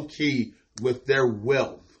be low key with their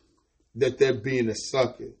wealth, that they're being a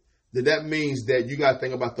sucker. That means that you got to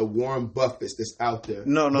think about the Warren Buffetts that's out there.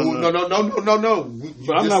 No. But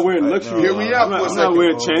I'm not wearing luxury. Here we are. I'm not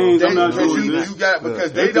wearing chains. I'm not doing this. You got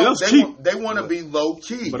because they want to be low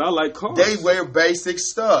key. But I like cars. They wear basic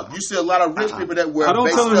stuff. You see a lot of rich people that wear. I don't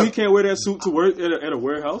basic tell him stuff. He can't wear that suit to work at a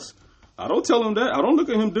warehouse. I don't tell him that. I don't look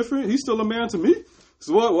at him different. He's still a man to me.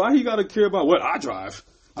 So why he got to care about what I drive?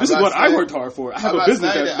 This is what I worked hard for. I have a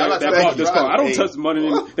business that bought this car. I don't touch money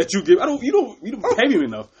that you give. You don't pay me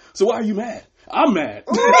enough. So why are you mad? I'm mad.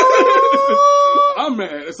 I'm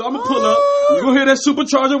mad. So I'm gonna pull up. You gonna hear that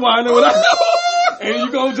supercharger whining and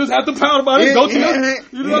you gonna just have to pound about it. Go to it.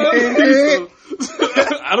 You know what I mean?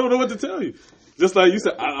 So, I don't know what to tell you. Just like you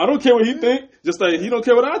said, I don't care what he think. Just like he don't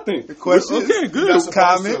care what I think. The question, okay, good.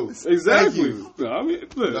 Comments, exactly. I mean,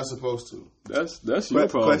 look, that's supposed to. That's your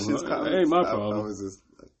problem. Questions, comments, ain't my problem.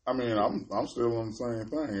 I mean, I'm still on the same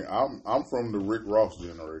thing. I'm from the Rick Ross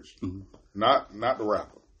generation, not the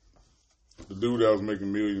rapper. The dude that was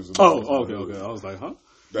making millions of dollars. Oh, okay. I was like, huh?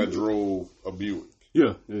 That drove a Buick.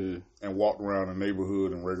 Yeah. And walked around the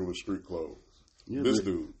neighborhood in regular street clothes. Yeah, this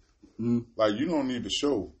dude. Mm-hmm. Like, you don't need to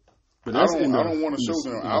show But I don't want to show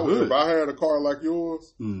them. If I had a car like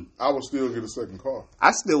yours, I would still get a second car.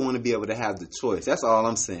 I still want to be able to have the choice. That's all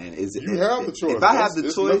I'm saying. You have the choice. If I have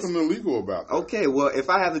the choice, nothing illegal about that. Okay, well, if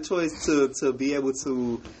I have the choice to be able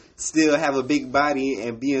to still have a big body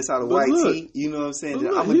and be inside a white tee, you know what I'm saying?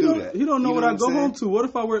 Then I'm gonna do that. You don't know what I go home to. What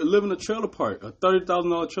if I were to live in a trailer park, a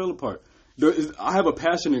 $30,000 trailer park? I have a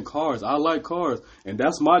passion in cars. I like cars, and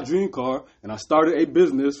that's my dream car. And I started a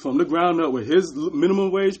business from the ground up with his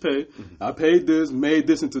minimum wage pay. I paid this, made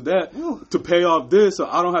this into that to pay off this, so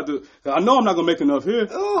I don't have to. I know I'm not gonna make enough here.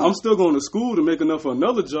 I'm still going to school to make enough for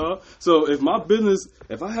another job. So if my business,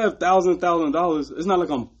 if I have $1,000, it's not like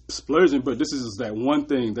I'm splurging, but this is that one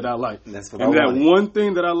thing that I like, and that one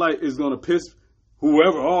thing that I like is gonna piss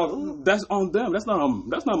whoever off. That's on them. That's not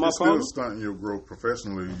my problem. Still stunting your growth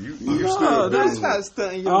professionally. That's not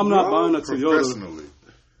stunting your growth. I'm not buying a Toyota. Professionally.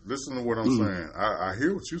 Listen to what I'm saying. I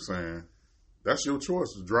hear what you're saying. That's your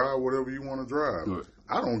choice to drive whatever you want to drive. Right.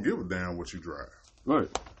 I don't give a damn what you drive.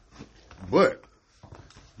 Right. But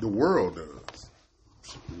the world does.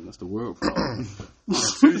 That's the world problem.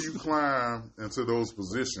 Until you climb into those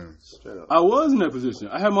positions. I was in that position.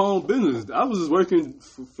 I had my own business. I was just working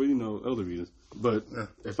for other reasons. But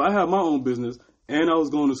if I had my own business and I was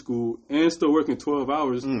going to school and still working 12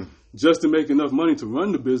 hours just to make enough money to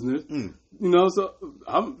run the business, so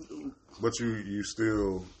I'm. But you're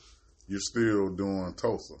still doing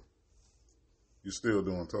Tulsa. You're still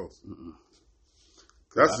doing Tulsa.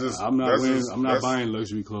 That's just. I'm not buying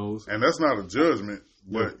luxury clothes. And that's not a judgment.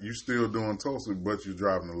 But you still doing Tulsa, but you're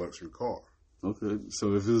driving a luxury car. Okay,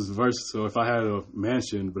 so if it was so if I had a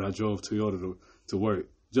mansion, but I drove Toyota to work,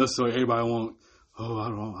 just so everybody won't,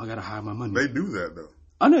 I gotta hide my money. They do that though.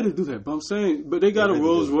 I know they do that, but I'm saying, but they got a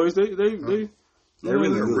Rolls Royce. They really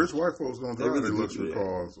rich white folks don't drive their luxury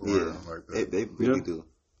cars around like that. They really do.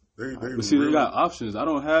 But see, they got options. I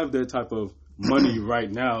don't have that type of money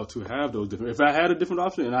right now to have those different. If I had a different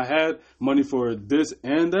option and I had money for this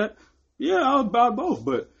and that. Yeah, I'll buy both,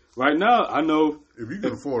 but right now I know if you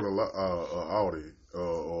can afford a Audi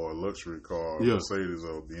or a luxury car, Mercedes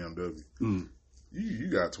or BMW, you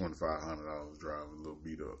got $2,500 driving a little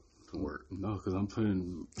beat up to work. No, because I'm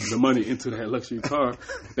putting the money into that luxury car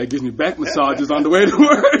that gives me back massages on the way to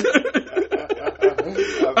work.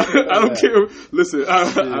 I don't care. Listen,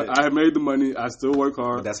 I made the money. I still work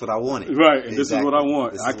hard. But that's what I wanted. Right, and this is what I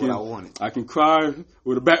want. I can cry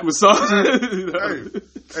with a back massage.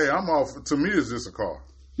 Hey, I'm off. To me, it's just a car.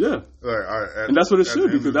 Yeah, and that's what it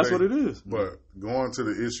should be because that's what it is. But going to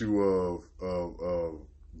the issue of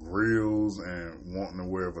grills and wanting to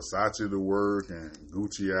wear Versace to work and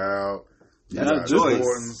Gucci out, that's a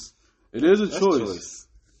choice. It is a choice.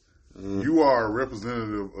 You are a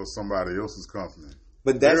representative of somebody else's company.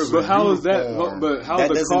 But how is that? But how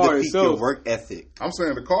the car itself? Your work ethic. I'm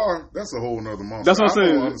saying the car. That's a whole nother monster. That's what I'm saying.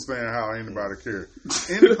 I don't understand how anybody cares.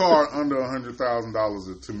 Any car under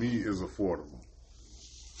 $100,000 to me is affordable.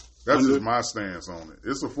 That's just my stance on it.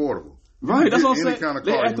 It's affordable. Right. That's what I'm saying. Any kind of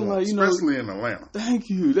car you want, especially in Atlanta. Thank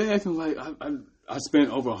you. They acting like I spent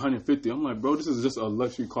over $150. I'm like, bro, this is just a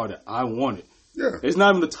luxury car that I wanted. Yeah. It's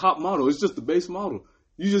not even the top model. It's just the base model.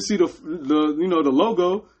 You just see the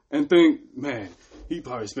logo and think, man. He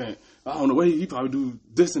probably spent, I don't know what he probably do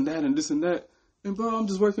this and that and this and that. And bro, I'm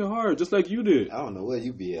just working hard, just like you did. I don't know where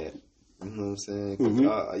you be at. You know what I'm saying?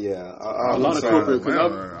 A lot of corporate.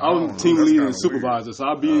 I was team leader and supervisor, so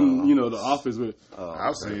I'll be in the office with.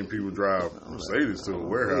 I've seen people drive Mercedes to a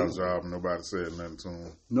warehouse job and nobody said nothing to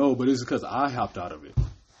them. No, but it's because I hopped out of it.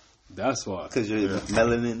 That's why. Because you're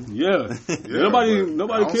melanin. Yeah.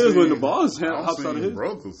 Nobody cares when the boss hops out of his.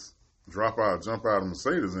 Brothers jump out of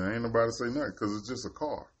Mercedes, and ain't nobody say nothing because it's just a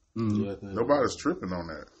car. Mm-hmm. Nobody's tripping on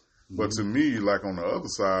that. But to me, like on the other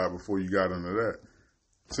side, before you got into that,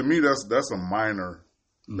 to me that's a minor.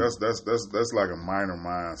 That's like a minor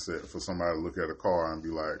mindset for somebody to look at a car and be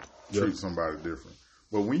like, treat somebody different.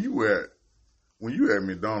 But when you at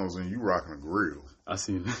McDonald's and you rocking a grill, I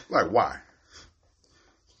seen it. Like why?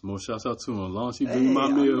 More shouts out to him. As long as he bring me my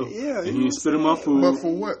meal and he ain't spitting my food. But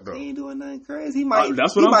for what though? He ain't doing nothing crazy. He might.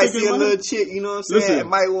 That's what I'm thinking. See a little chick, you know what I'm saying? Listen,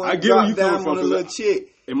 might want to drop down on a little chick.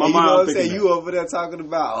 In my mind, I'm thinking you over there talking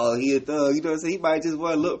about, he a thug. You know what I'm saying? He might just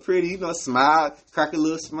want to look pretty. Smile, crack a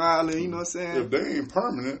little smile, and you know what I'm saying? If they ain't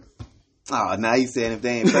permanent. Oh, now you saying if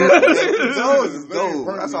they ain't permanent. Those is gold.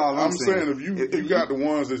 That's all I'm saying. If you got the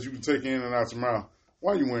ones that you can take in and out your mouth,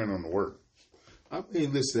 why you wearing them to work? I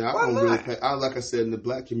mean, listen, I don't really pay. Like I said, in the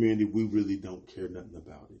black community, we really don't care nothing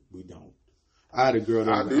about it. We don't. I had a girl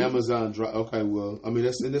on Amazon. Okay, well, I mean,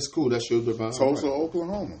 that's cool. That's your divine Tulsa, right.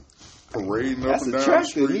 Oklahoma. parading up That's and down the attractive.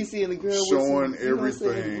 street, You seeing the girl showing with some,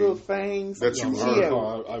 everything little fangs that you Yeah. heard.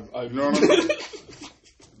 You know what I mean?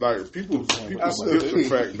 Like people skip the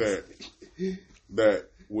fact that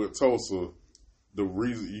with Tulsa, the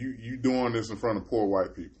reason you doing this in front of poor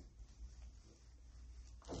white people,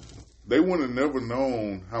 they would have never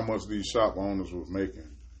known how much these shop owners was making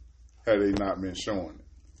had they not been showing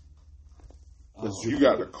it. You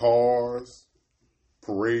got the cars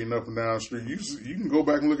parading up and down the street. You can go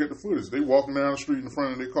back and look at the footage. They walking down the street in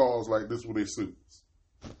front of their cars like this with their suits,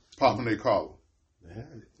 popping their collar.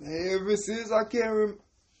 Ever since I can't remember.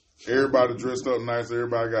 Everybody dressed up nice.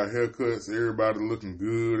 Everybody got haircuts. Everybody looking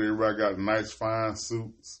good. Everybody got nice, fine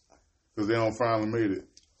suits because they don't finally made it.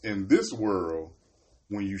 In this world,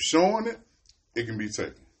 when you showing it, it can be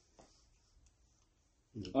taken.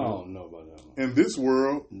 I don't know about that one. In this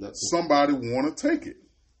world, somebody want to take it.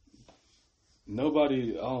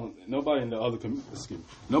 Nobody in the other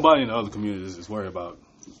communities is worried about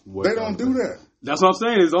what they don't do that. That's what I'm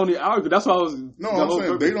saying. It's only our. That's why I was. No, I'm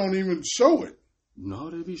saying they don't even show it. No,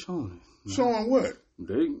 they be showing it. Showing what?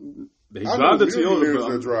 They I drive the Toyota.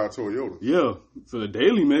 Toyota. That drive Toyota. Yeah, for the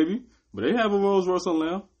daily maybe, but they have a Rolls Royce on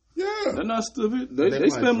now. Yeah, they're not stupid. They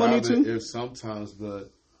spend money too. If sometimes,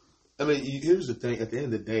 but I mean, here's the thing. At the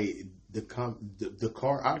end of the day, the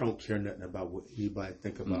car. I don't care nothing about what anybody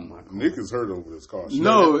think about my car. Nick is hurt over this car.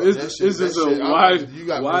 No, it's just why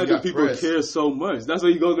do people care so much? That's why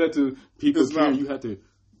you go back to people care. You have to.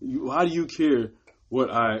 Why do you care?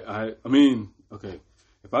 What I mean, okay.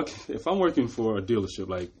 If I'm working for a dealership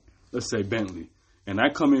like let's say Bentley, and I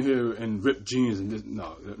come in here and rip jeans and this,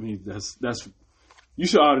 no, I mean that's you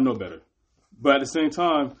should already know better. But at the same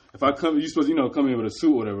time, if I come, you're supposed to come in with a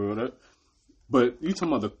suit or whatever. But you talking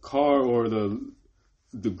about the car or the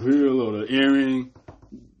grill or the earring?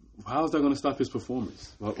 How is that going to stop his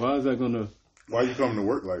performance? Why is that going to? Why are you coming to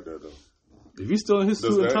work like that though? If he's still in his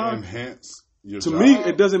suit and tie, enhance your to job me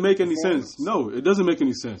it doesn't make any performance? sense. No, it doesn't make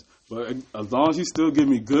any sense. But as long as he still give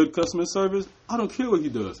me good customer service, I don't care what he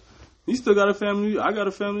does. He still got a family. I got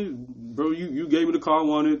a family, bro. You gave me the car I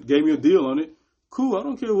wanted, gave me a deal on it. Cool. I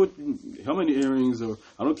don't care how many earrings or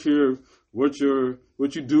I don't care what you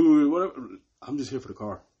do, whatever. I'm just here for the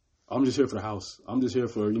car. I'm just here for the house. I'm just here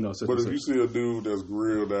for But if you see a dude that's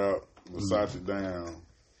grilled out, Versace down,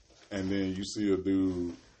 and then you see a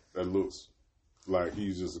dude that looks like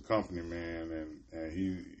he's just a company man and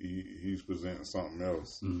he's presenting something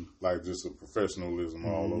else, like just a professionalism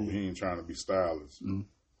all over. He ain't trying to be stylish.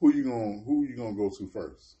 Who you gonna go to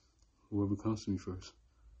first? Whoever comes to me first.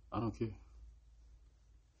 I don't care.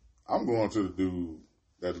 I'm going to the dude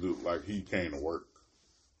that look like he came to work.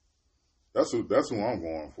 That's who I'm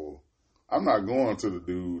going for. I'm not going to the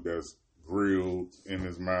dude that's grilled in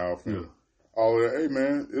his mouth and all that. Hey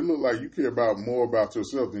man, it look like you care more about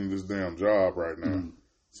yourself than this damn job right now.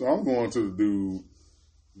 So I'm going to the dude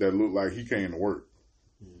that look like he came to work.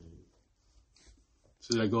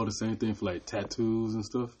 Should I go the same thing for like tattoos and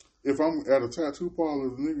stuff? If I'm at a tattoo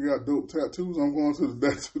parlor, the nigga got dope tattoos, I'm going to the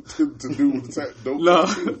dude with the dope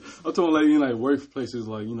tattoos. I'm talking like workplaces,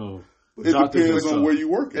 like it depends on where you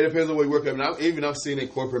work at. It depends on where you work at. I mean, I've seen in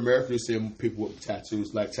corporate America, you're seeing people with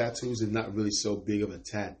tattoos. Like tattoos is not really so big of a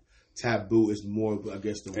taboo. It's more, I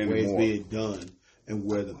guess, the way it's being done and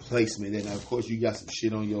where the placement. And of course, you got some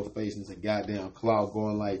shit on your face and it's a goddamn cloud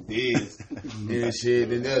going like this and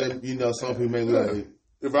shit. And then, some people may look like.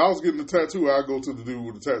 If I was getting a tattoo, I'd go to the dude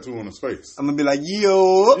with the tattoo on his face. I'm gonna be like,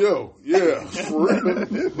 yo, yeah, for real.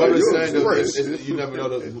 But I'm saying that you never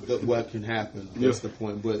know what can happen. That's the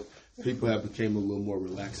point. But people have become a little more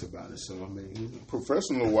relaxed about it. So I mean,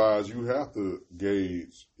 professional wise, you have to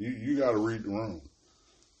gauge. You got to read the room.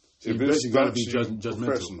 So you got to be judgmental.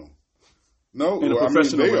 Professional. No, in a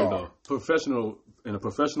professional way, though. In a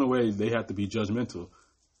professional way, they have to be judgmental.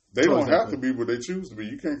 They don't have to be, but they choose to be.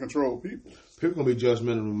 You can't control people. People gonna be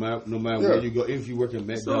judgmental no matter where you go. If you work at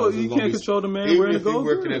McDonald's, so you can't control the man where he goes. If you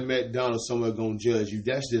working at McDonald's, someone gonna judge you.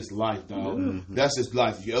 That's just life, dog. Mm-hmm. That's just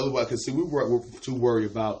life. Otherwise, because see, we're too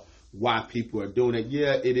worried about why people are doing it.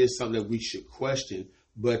 Yeah, it is something that we should question,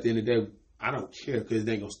 but at the end of the day, I don't care because it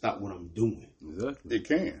ain't gonna stop what I'm doing. Exactly, it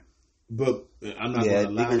can. But I'm not going to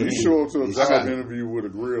allow it. You show up to a job interview with a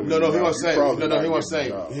grill. No, he was saying. He was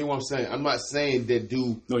saying. He was saying. I'm not saying that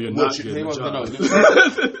do. No, you're not getting the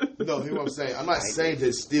job. No, he was saying. I'm not saying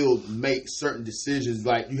to still make certain decisions.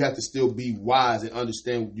 Like you have to still be wise and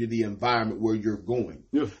understand the environment where you're going.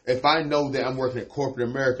 Yeah. If I know that I'm working at corporate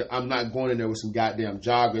America, I'm not going in there with some goddamn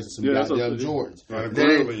joggers and some goddamn Jordans.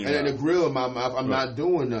 And a grill in my mouth. I'm not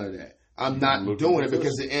doing none of that. I'm not doing it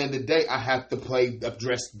because at the end of the day, I have to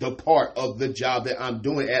address the part of the job that I'm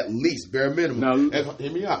doing at least, bare minimum. Now,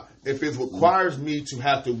 hear me out. If it requires me to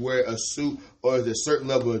have to wear a suit or there's a certain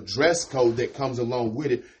level of dress code that comes along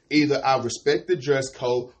with it, either I respect the dress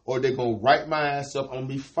code or they're going to write my ass up and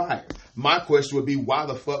be fired. My question would be, why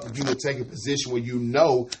the fuck would you would take a position where you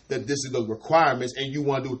know that this is the requirements and you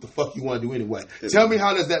want to do what the fuck you want to do anyway? Tell me,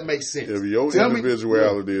 how does that make sense? If your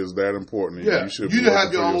individuality is that important, you should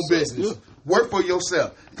have your own business. Yeah. Work for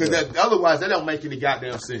yourself. Because otherwise, that don't make any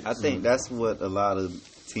goddamn sense. I think that's what a lot of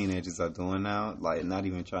teenagers are doing now. Like, not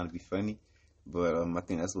even trying to be funny. But I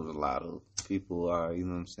think that's what a lot of people are, you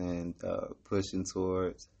know what I'm saying, pushing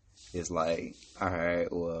towards. It's like, all right,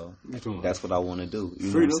 well, that's what I want to do. You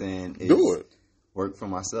know what I'm saying? Do it. Work for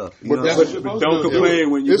myself. You know but don't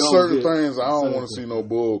complain when you don't. There's certain things I don't want to see no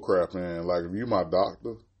bull crap in. Like, if you my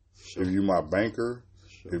doctor, if you my banker,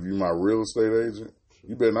 if you my real estate agent,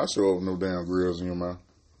 you better not show up with no damn grills in your mouth.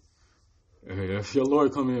 Hey, if your lawyer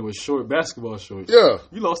come in with short basketball shorts,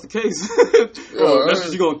 you lost the case. That's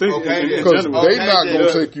what you're going to think. Because they not going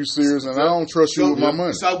to take you serious, and I don't trust you with my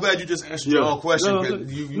money. So I'm glad you just answered your own question. I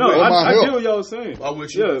get what y'all was saying. I'm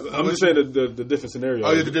with you. Yeah, I'm just saying the different scenario.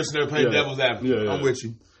 Oh, yeah, the different scenario, playing devil's advocate. Yeah. I'm with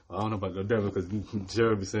you. I don't know about the devil, because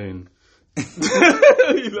Jared be saying... when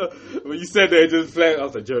you said that, it just flat. I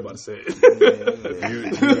was like, Jared about to say it.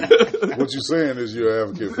 What you saying is you're an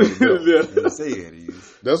advocate for the devil. Say it.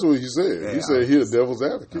 That's what he said. He said he's a devil's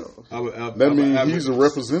advocate. That means he's a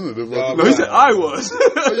representative. No, he said I was.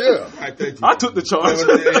 I took the charge. I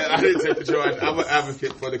didn't take the charge. I'm an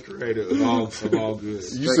advocate for the creator of all good.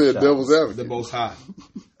 You said devil's advocate. The Most High.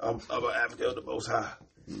 I'm an advocate of the Most High.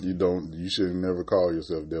 You should never call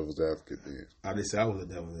yourself devil's advocate then. I didn't say I was a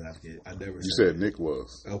devil's advocate. I never said Nick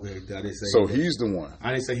was. Okay, I didn't say so he's the one.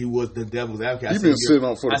 I didn't say he was the devil's advocate. You've been sitting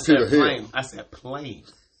up for the pit of hell. I said plain.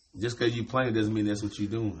 Just because you playing doesn't mean that's what you're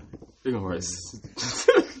doing. You're going to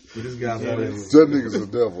this guy, that nigga's a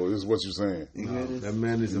devil, is what you're saying. No, that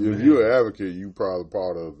man is a man. If you're an advocate, you probably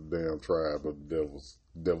part of the damn tribe of the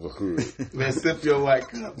devil's hood. Man, sip your white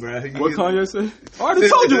cup, bro. What Kanye say? I already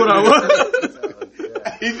told you what I was.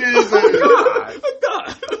 He did say,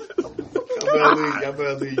 God. I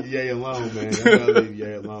better leave Ye alone, man. I better leave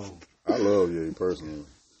Ye alone. I love Ye personally.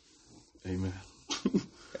 Amen.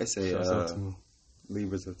 They say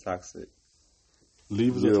Libras are toxic.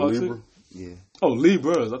 Libras are toxic? Libra? Yeah. Oh,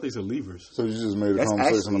 Libras. I think it's Libras. So you just made a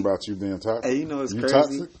conversation about you being toxic? Hey, you know it's crazy?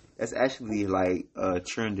 Toxic? That's actually like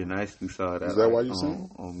trending. I actually saw that. Is that why you saying?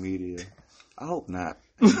 On media. I hope not.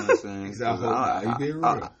 You know what I'm saying?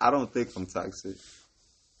 I don't think I'm toxic.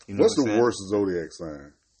 You know What's the worst zodiac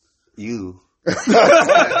sign? You. Whatever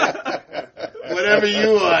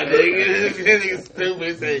you are, nigga. This nigga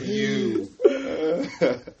stupid say you.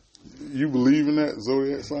 You believe in that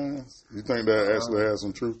zodiac signs? You think that actually has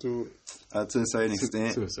some truth to it? To a certain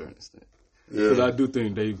extent. To a certain extent. Yeah. Because I do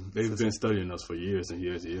think they've been studying us for years and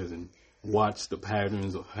years and years and watched the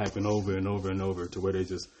patterns happen over and over and over to where they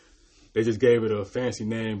just gave it a fancy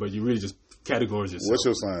name, but you really just categorize yourself. What's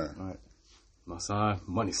your sign? Right. My sign,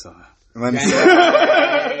 money sign. Money sign.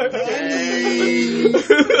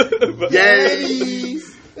 Yay!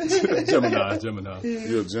 Gemini.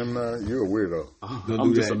 You're a Gemini? You're a weirdo.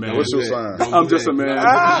 I'm just a man. What's your sign? I'm just a man.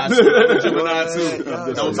 Gemini too.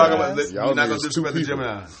 Don't talk about this. You're not going to disrespect the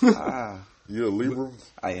Gemini. You're a Libra?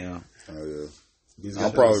 I am. Oh, yeah.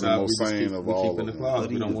 I'm probably the most sane of all of them.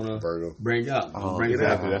 We don't want to bring up. Bring it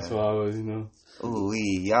up. That's why I was, Ooh,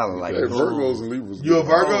 y'all are like Virgos and Libras. You a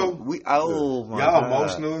Virgo? My y'all God.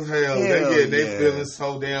 Emotional as hell. They feeling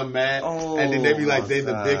so damn mad, and then they be like, they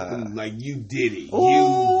the victim. Like, you did it.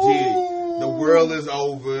 You did it. The world is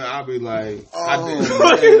over. I'll be like, I did it.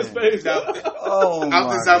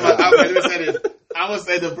 I'm gonna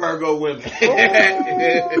say the Virgo women.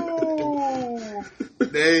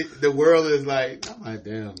 The world is like, I'm like,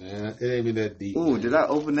 damn, man, it ain't even that deep. Ooh, man. Did I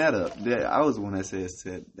open that up? I was the one that said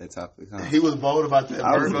that topic. Huh? He was bold about that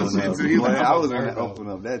Virgo shit too. I was the one that opened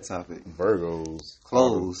up that topic. Virgos.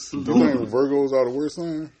 Close. You think Virgos are the worst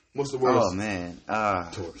sign? What's the worst? Oh, man.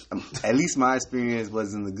 At least my experience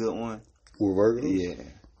wasn't a good one. With Virgos? Yeah,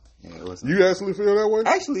 it wasn't. You actually feel that way?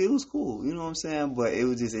 Actually, it was cool. You know what I'm saying? But it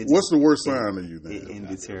was just... What's the worst sign of you then? It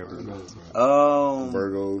ended terribly.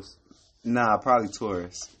 Virgos. Nah, probably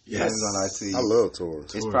Taurus. Yes. I ain't gonna lie to you. I love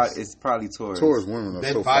Taurus. It's probably Taurus. Taurus women are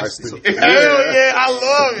so feisty. Hell yeah, I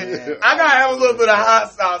love it. I gotta have a little bit of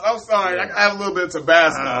hot sauce. I'm sorry, I gotta have a little bit of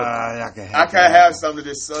Tabasco. I can't have something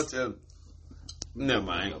that's such a... Never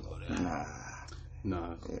mind, I ain't gonna go there.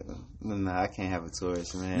 Nah, I can't have a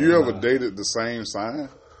Taurus, man. You ever dated the same sign?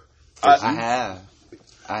 I have.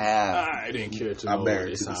 I have. I didn't care to I'm know married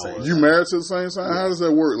what to the sound same. was. You married to the same sign? How does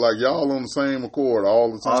that work? Like y'all on the same accord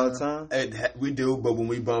all the time? All the time? We do, but when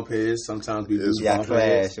we bump heads, sometimes we do Y'all bump clash,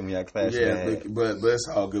 heads. and y'all clash. Yeah, but it's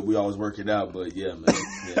all good. We always work it out. But yeah, man,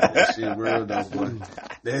 that shit real though, boy.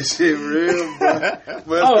 That shit real,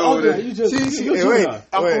 boy. Let's go with it. You just wait.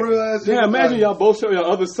 I'm for real ass. Yeah, imagine y'all both show your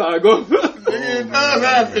other side go. It does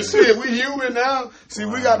happen. Shit, we human now. See,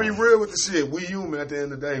 we gotta be real with the shit. We human at the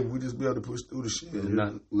end of the day. We just be able to push through the shit and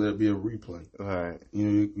not let it be a replay. All right.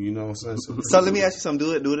 You know what I'm saying? So let me ask you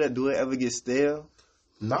something. Do it ever get stale?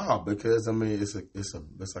 Nah, because I mean it's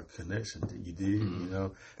a connection that you did. You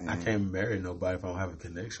know, I can't marry nobody if I don't have a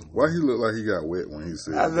connection. Why he look like he got wet when he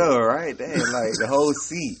said I that? know, right? Damn, like the whole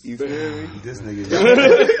seat. You feel me? This nigga,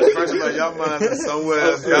 first of all, y'all minds are somewhere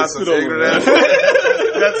else. Y'all some ignorant ass.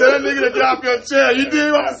 Yeah, tell that nigga to drop your chair. You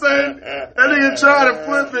did what I'm saying? That nigga tried to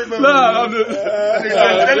flip it, but Nah, I'm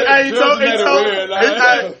just.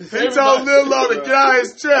 he told Lil Lo to get out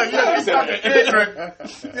his chair. Yeah, he's fucking ignorant.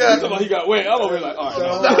 Yeah, He got wet. I'm over here like, all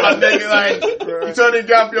right. nah, nigga, like you told him to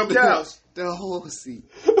drop your couch. The whole seat.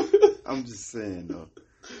 I'm just saying though.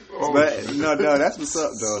 But no, that's what's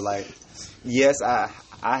up though. Like, yes, I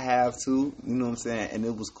have to. You know what I'm saying? And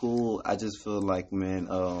it was cool. I just feel like, man,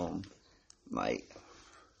 like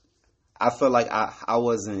I felt like I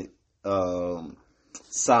wasn't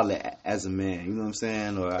solid as a man. You know what I'm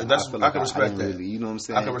saying? Or I feel can respect that. Really, you know what I'm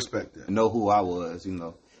saying? I can respect that. Know who I was. You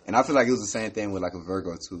know. And I feel like it was the same thing with like a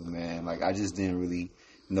Virgo too, man. Like I just didn't really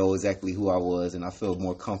know exactly who I was, and I felt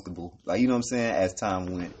more comfortable. Like, you know what I'm saying? As time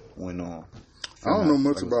went on. I don't know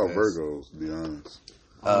much about Virgos, to be honest.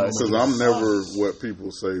 Because I'm never what people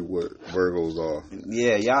say what Virgos are.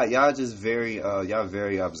 Yeah, y'all just very y'all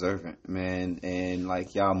very observant, man, and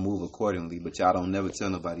like y'all move accordingly, but y'all don't never tell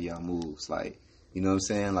nobody y'all moves. Like, you know what I'm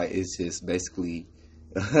saying? Like, it's just basically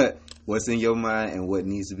what's in your mind and what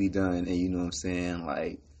needs to be done, and you know what I'm saying?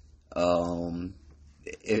 Like,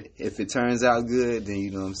 if it turns out good, then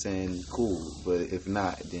you know what I'm saying, cool. But if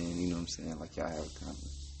not, then you know what I'm saying, like y'all have kind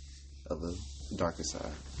of a darker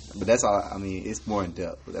side. But that's all. I mean, it's more in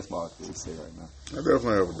depth. But that's all I can say right now. I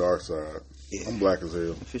definitely have a dark side. Yeah. I'm black as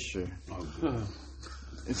hell. For sure.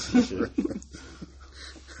 For sure.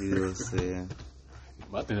 You know what I'm saying?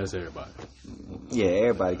 I think that's everybody. Yeah,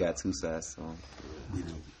 everybody got two sides to them.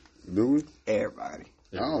 Do we? Everybody.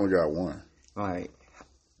 I only got one. Like,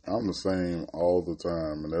 I'm the same all the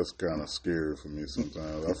time, and that's kind of scary for me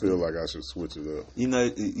sometimes. I feel like I should switch it up. you know,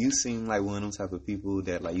 you seem like one of them type of people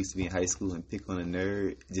that like used to be in high school and pick on a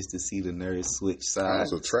nerd just to see the nerd switch I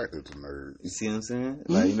sides. was attracted to nerds. You see what I'm saying?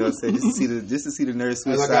 Like, you know what I'm saying? Just to see the nerd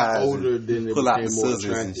switch As I sides. got older, then it pull out the became more scissors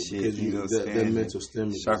and attractive shit. because You know what I'm that saying? mental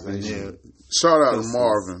Sharpen stimulation. nail. Shout out to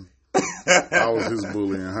Marvin. I was his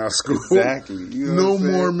bully in high school. Exactly. You know No what I'm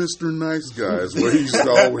saying? more Mr. Nice Guys, what he used to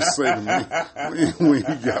always say to me when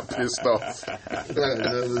he got pissed off.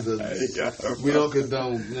 We don't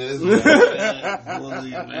condone this.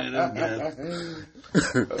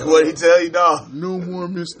 What he tell you, dog? No more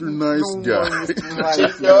Mr. Nice Guy.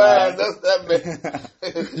 Kick your ass. That's that man.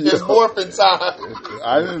 It's morphin' time.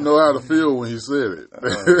 I didn't know how to feel when he said it.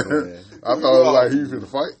 I thought it was like he was finna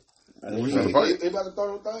fight. We finna fight. They about to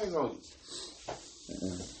throw them things on you.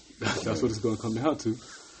 That's what it's going to come down to.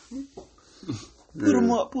 Put them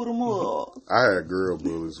up. I had girl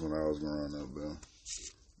bullies when I was growing up, though.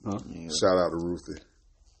 Huh? Yeah. Shout out to Ruthie.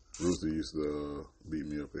 Ruthie used to beat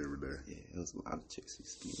me up every day. Yeah, it was a lot of chicks who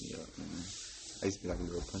used to beat me up, man. I used to be like a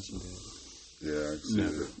little punching bag. Yeah, I can see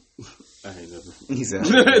Never. that. I ain't never. He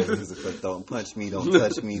said, don't punch me, don't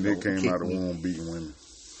touch me, Nick don't came kick out of the me. womb beating women.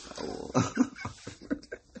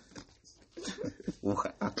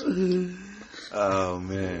 Oh,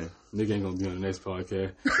 man. Nigga ain't gonna be on the next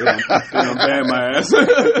podcast. They gonna ban my ass.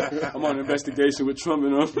 I'm on an investigation with Trump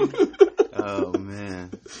and them. Oh, man.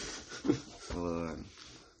 Lord.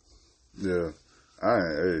 Yeah.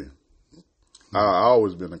 I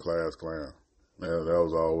always been a class clown. Yeah, that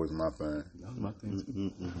was always my thing. That was my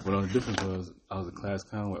thing. But the difference was I was a class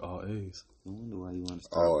clown with all A's. I wonder why you want to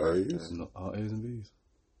start. All A's? No, all A's and B's.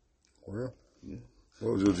 Well, Yeah.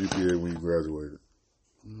 what was your GPA when you graduated?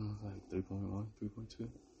 Like 3.1, 3.2.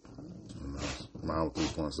 Mine was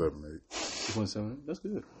 3.78. 2.7. That's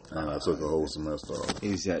good. And I took a whole semester off.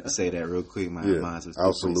 You just had to say that real quick. Yeah, Mine was I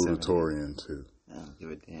was 3.7. salutatorian too. I don't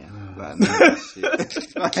give a damn about none of that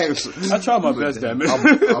shit. I tried my best, damn it.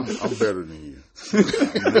 I'm better than you.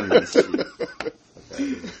 None of this shit.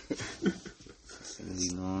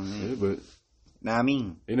 You know what I mean? Yeah, but Nah, I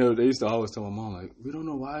mean, you know, they used to always tell my mom, like, we don't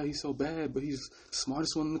know why he's so bad, but he's the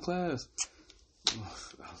smartest one in the class.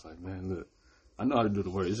 I was like, man, look, I know how to do the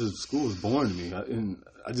work. It's just school was boring to me, and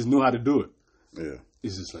I just knew how to do it. Yeah.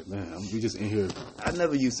 It's just like, man, we just in here. I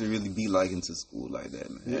never used to really be like into school like that,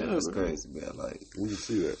 man. Yeah, It's crazy, man. Like, We can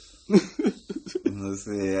see that. you know what I'm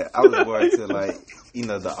saying? I was more into like, you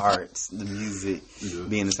know, the arts, the music,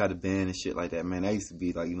 being inside the band and shit like that, man. I used to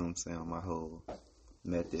be like, you know what I'm saying, my whole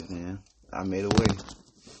method, man. I made a way.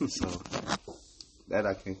 So, that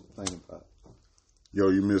I can't complain about. Yo,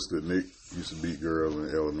 you missed it. Nick used to beat girls in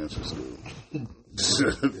elementary school.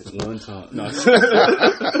 One time. No.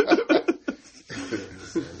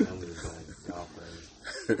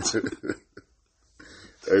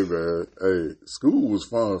 Hey, man. Hey, school was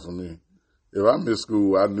fun for me. If I missed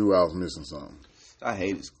school, I knew I was missing something. I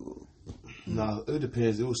hated school. No, it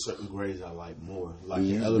depends. There was certain grades I liked more. Like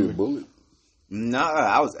You in used to be a elementary. bully. Nah,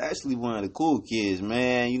 I was actually one of the cool kids,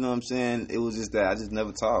 man. You know what I'm saying? It was just that I just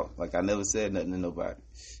never talked. Like, I never said nothing to nobody.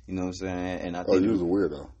 You know what I'm saying? And I Oh, think you was a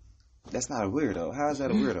weirdo. that's not a weirdo. How is that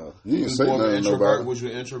a weirdo? You didn't Was say you more of an nothing to introvert? nobody. Was you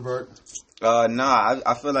an introvert? Nah,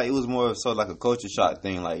 I feel like it was more so like a culture shock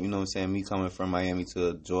thing. Like, you know what I'm saying? Me coming from Miami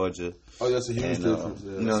to Georgia. Oh, that's a huge And, difference.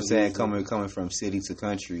 Yeah, you know what I'm that's a saying? huge Coming from city to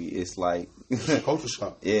country, it's like, difference. Culture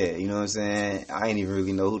shock. yeah, you know what I'm saying? I ain't even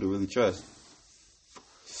really know who to really trust.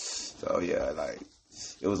 So, yeah, like,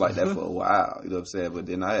 it was like that for a while, you know what I'm saying? But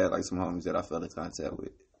then I had like some homies that I fell in contact with.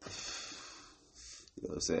 You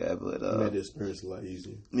know what I'm saying? But, Made the experience a lot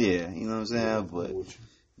easier. yeah, you know what I'm saying? But With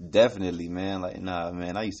you. definitely, man, like, nah,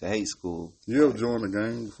 man, I used to hate school. You ever joined a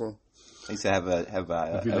gang before? I used to have you had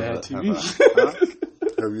TV? huh?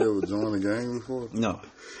 Have you ever joined a gang before? No.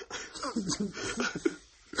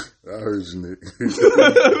 I heard you, Nick.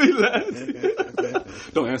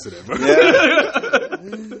 Don't answer that, bro.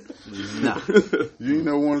 Nah. You ain't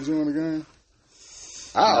never want to join a gang?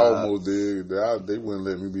 I almost did. They wouldn't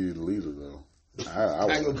let me be the leader, though. I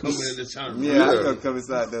I ain't was, gonna come in the tournament. Yeah, I gonna come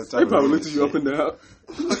inside there. They probably looked at you up and down.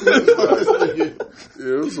 yeah,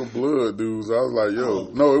 it was some blood dudes. I was like, yo.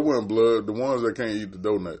 No, it wasn't blood. The ones that can't eat the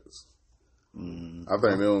donuts. I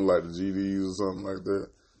think they don't like the GDs or something like that.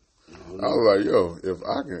 I was like, yo, if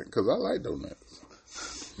I can, because I like donuts.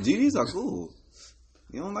 GDs are cool.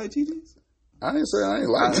 You don't like GDs? I didn't say I ain't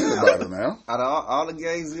like anybody now. Out of all the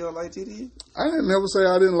gangs, you don't like GDs? I didn't never say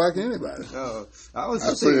I didn't like anybody. No. I was I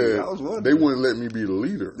just said thinking, I was wondering. they wouldn't let me be the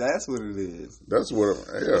leader. That's what it is. That's what,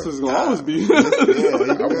 This is yeah. gonna always be. I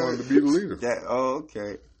wanted to be the leader.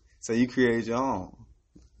 Okay. So you created your own.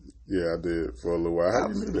 Yeah, I did for a little while. How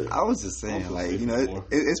you knew that? I was just saying, Also like, say you know, more.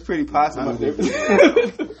 it's pretty possible.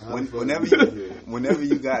 Whenever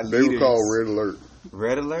you got They leaders, were called Red Alert.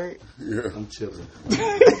 Red Alert. Yeah. I'm chilling.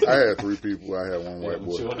 I had 3 people. I had one white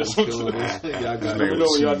boy. Y'all got His it. name Let me know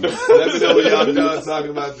was when y'all Steve. done. Let me know when y'all done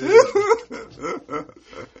talking about this.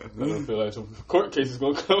 I feel like some court cases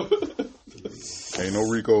gonna come. Ain't no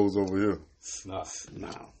Ricos over here. Nah.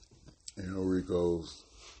 Ain't no Ricos.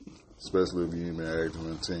 Especially if you ain't been active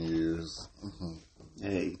in 10 years.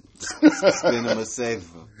 Hey, spend them a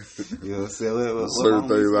safer. You know what I'm saying? What Certain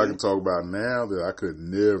things I say? can talk about now that I could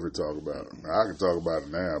never talk about. I can talk about it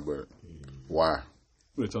now, but why?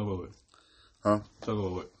 Wait, talk about what? Huh? Talk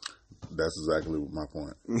about what? That's exactly my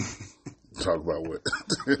point. Talk about what?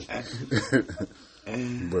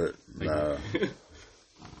 But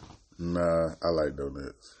nah, I like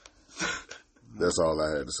donuts. That's all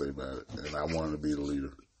I had to say about it, and I wanted to be the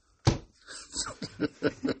leader.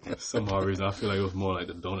 Some odd reason I feel like it was more like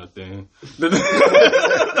the donut thing.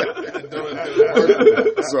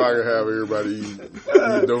 So I can have everybody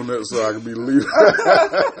eat donuts so I can be the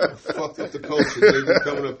leader. Fucked up the culture. They be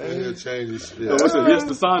coming up in here changing shit. Yes,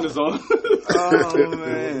 the sign is on. Oh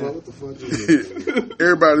man. What the fuck is this?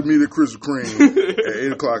 Everybody meet at Krispy Kreme at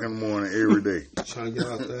 8 o'clock in the morning every day. Trying to get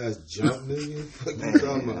out there as jump, nigga? Fuck you Man,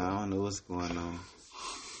 talking I about? don't know what's going on.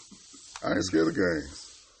 I ain't scared of gangs.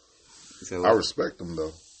 You said I what? respect them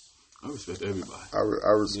though. I respect everybody. I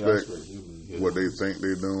respect what they think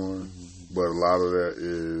they're doing, but a lot of that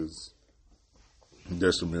is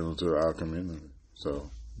detrimental to our community. So,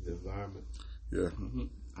 The environment. yeah,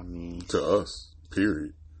 I mean, to us,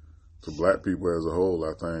 period. To black people as a whole,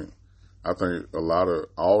 I think a lot of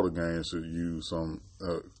all the gangs should use some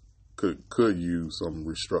could use some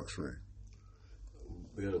restructuring.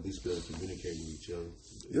 At least be able to communicate with each other.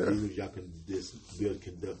 Yeah. Even if y'all can be able to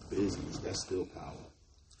conduct business, that's still power.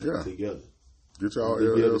 Yeah, Together. get y'all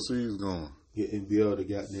Yeah. LLCs going. Get and be able to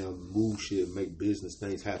goddamn move shit and make business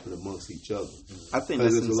things happen amongst each other. I think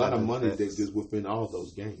Because that's there's a lot of inside money facts. that is within all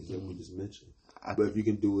those games that we just mentioned. But if you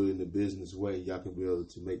can do it in a business way, y'all can be able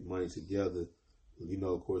to make money together. You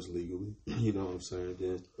know, of course, legally. You know what I'm saying?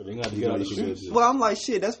 Then But they got to you get know, out the you can streets. just- Well, I'm like,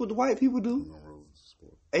 shit, that's what the white people do.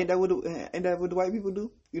 Ain't that what the white people do?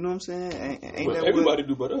 You know what I'm saying? Ain't that everybody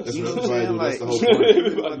do but us. You know what I'm saying? That's the whole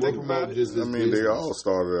point. They promote just this business. they all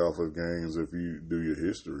started off as gangs if you do your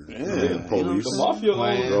history. Yeah. Police. The mafia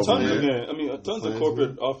owns tons of gangs. I mean, tons of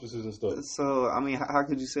corporate offices and stuff. So, I mean, how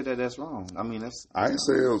could you say that that's wrong? I mean, that's... I ain't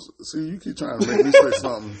say it was... See, you keep trying to make me say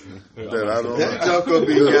something that I don't... That joker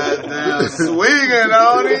be goddamn swinging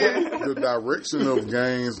on it. The direction of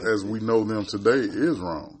gangs as we know them today is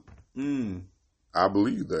wrong. I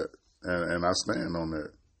believe that. And I stand on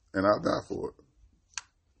that. And I'll die for it.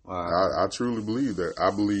 Wow. I truly believe that.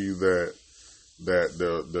 I believe that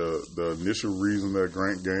the initial reason that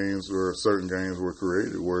gangs or certain gangs were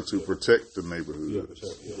created were to protect the neighborhood.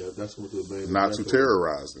 Yeah, that's what the main. Not to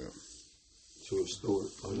terrorize them. To extort.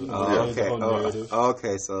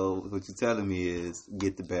 Okay. So what you're telling me is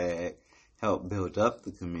get the bag, help build up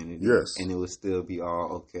the community. Yes. And it will still be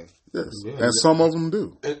all okay. Yes. Yeah. And some of them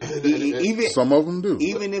do. Some of them do.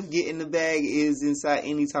 Even if getting the bag is inside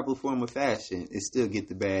any type of form of fashion, it still get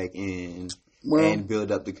the bag and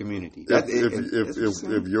build up the community.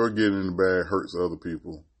 If you're getting the bag hurts other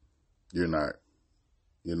people, you're not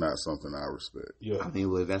something I respect. Yeah. I mean,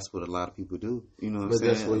 well, that's what a lot of people do. You know what I'm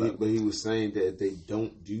saying? That's what but he was saying that if they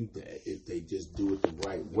don't do that, if they just do it the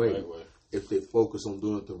right way, if they focus on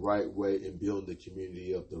doing it the right way and building the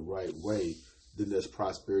community up the right way, then there's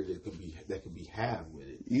prosperity that can be had with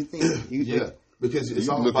it. You think? Because it's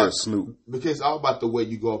all about Snoop. Because it's all about the way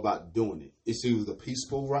you go about doing it. It's either the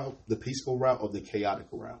peaceful route, or the chaotic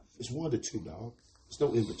route. It's one of the two, dog. There's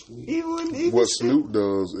no in between. What Snoop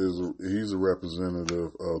does is he's a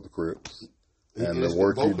representative of the Crips and the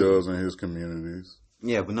work he does in his communities.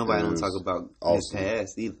 Yeah, but nobody don't talk about his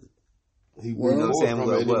past either. You know what I'm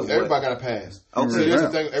saying? Everybody got a pass. Okay, so that's the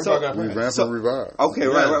thing. Everybody got a pass. Revive. Okay,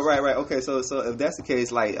 right. Okay, so if that's the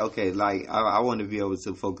case, I want to be able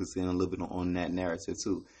to focus in a little bit on that narrative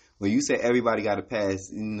too. When you say everybody got a pass,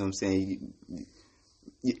 you know what I'm saying?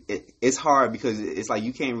 It's hard because it's like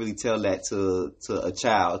you can't really tell that to a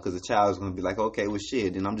child because a child is going to be like, okay, well,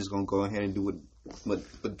 shit, then I'm just going to go ahead and do what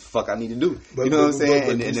the fuck I need to do. You know what I'm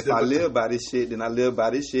saying? And if I live by this shit, then I live by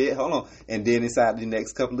this shit. Hold on. And then inside the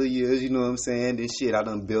next couple of years, you know what I'm saying? Then shit, I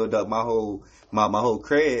done build up my whole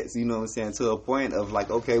creds, you know what I'm saying, to a point of like,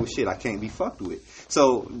 okay, well, shit, I can't be fucked with.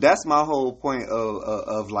 So that's my whole point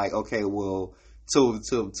of like, okay, well, to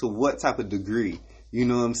what type of degree? You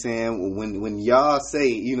know what I'm saying? When y'all say,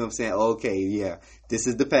 you know what I'm saying, okay, yeah, this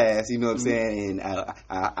is the past, you know what I'm saying, and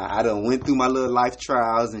I done went through my little life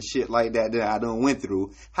trials and shit like that I done went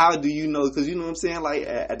through. How do you know? Because you know what I'm saying, like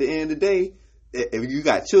at the end of the day, if you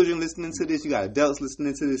got children listening to this, you got adults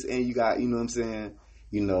listening to this, and you got, you know what I'm saying,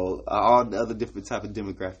 you know, all the other different type of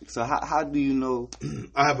demographics. So how do you know?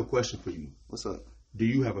 I have a question for you. What's up? Do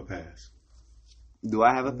you have a past? Do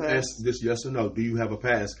I have a past? This yes or no. Do you have a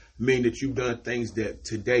past? Meaning that you've done things that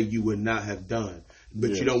today you would not have done,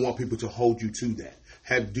 but you don't want people to hold you to that.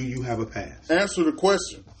 Do you have a past? Answer the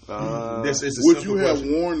question. This is would you have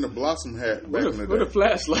worn the Blossom hat back in the day? With a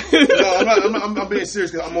flashlight. No, I'm being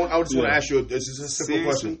serious. I just want to ask you. This is a simple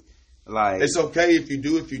question. Like, it's okay if you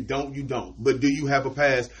do. If you don't, you don't. But do you have a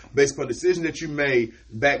past based upon the decision that you made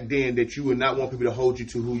back then that you would not want people to hold you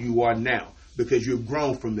to who you are now? Because you've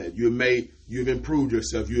grown from that. You've improved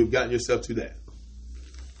yourself. You have gotten yourself to that.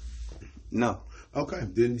 No. Okay.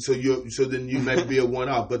 Then then you may be a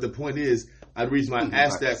one-off. But the point is, the reason why I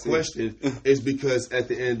asked that question is because at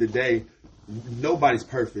the end of the day, nobody's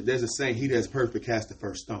perfect. There's a saying, he that's perfect cast the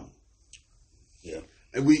first stone. Yeah.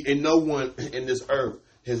 And no one in this earth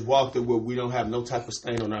has walked it where we don't have no type of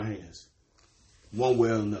stain on our hands. One way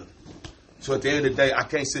or another. So at the end of the day, I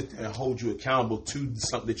can't sit there and hold you accountable to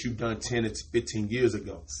something that you've done 10 to 15 years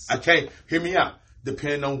ago. I can't. Hear me out.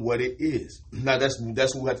 Depending on what it is. Now, that's when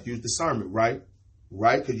we have to use discernment, right?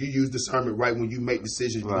 Right? Because you use discernment right when you make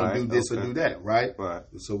decisions. You're going to do this or do that, right? Right.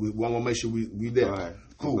 So we want to make sure we there. Right.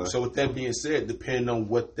 Cool. Okay. So with that being said, depending on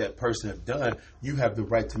what that person have done, you have the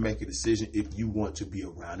right to make a decision if you want to be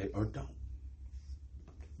around it or don't.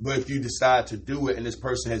 But if you decide to do it and this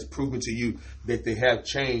person has proven to you that they have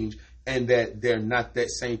changed and that they're not that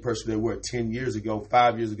same person they were 10 years ago,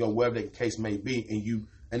 5 years ago, whatever the case may be,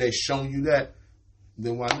 and they've shown you that,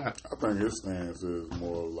 then why not? I think his stance is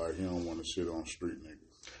more like he don't want to shit on street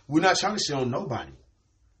niggas. We're not trying to shit on nobody.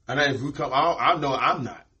 And if we come, I know I'm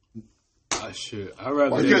not. Shit. I'd rather.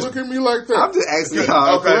 Why you look at me like that? I'm just asking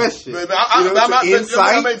y'all a question.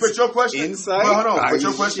 But your question. Insight. Hold on. But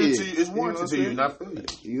your question to you is warranted to you, not for you.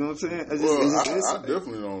 You know what I'm saying? I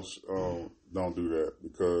definitely don't do that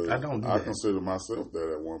because I consider myself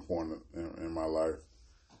that at one point in my life,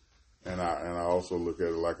 and I also look at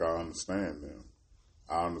it like I understand them.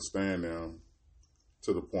 I understand them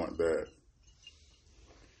to the point that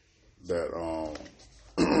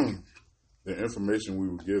the information we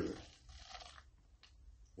were given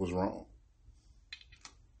was wrong.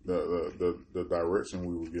 The direction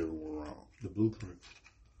we were given was wrong. The blueprint.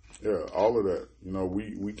 Yeah, all of that. You know,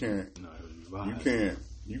 we can't.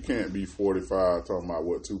 You can't be 45 talking about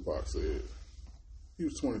what Tupac said. He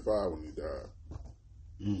was 25 when he died.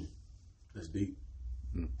 That's deep.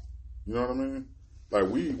 You know what I mean? Like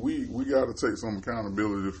we got to take some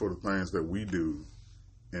accountability for the things that we do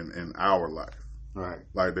in our life. Right.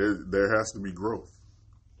 Like there has to be growth.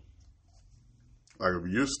 Like if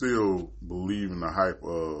you're still believing the hype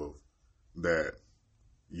of that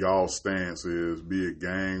y'all stance is, be it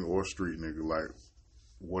gang or street nigga, like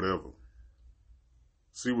whatever.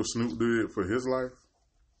 See what Snoop did for his life?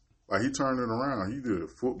 Like he turned it around. He did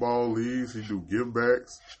football leagues, he do give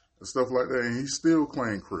backs and stuff like that, and he still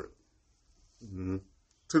claimed Crip.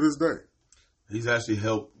 To this day. He's actually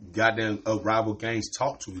helped goddamn rival gangs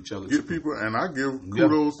talk to each other. Get people, and I give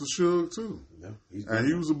kudos to Suge too. Yeah, and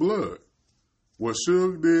he was a blood. What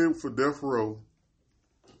Suge did for Death Row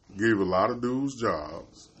gave a lot of dudes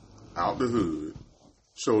jobs out the hood,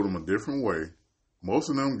 showed them a different way. Most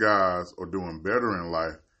of them guys are doing better in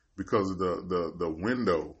life because of the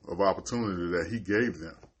window of opportunity that he gave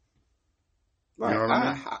them. Right. You know what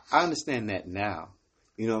I mean? I understand that now.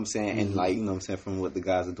 You know what I'm saying? And like, you know what I'm saying, from what the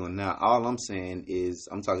guys are doing now. All I'm saying is,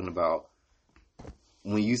 I'm talking about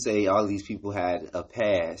when you say all these people had a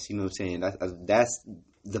past, you know what I'm saying? That's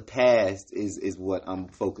the past is what I'm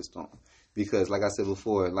focused on. Because like I said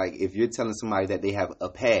before, like if you're telling somebody that they have a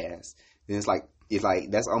past, then it's like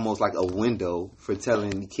that's almost like a window for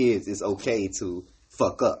telling kids it's okay to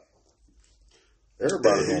fuck up.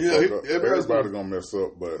 Everybody's gonna fuck up. Everybody's gonna mess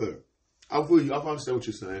up, but I feel you. I understand what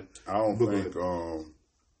you're saying. I don't think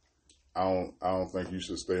I don't think you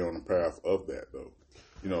should stay on the path of that though.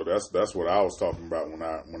 You know, that's what I was talking about when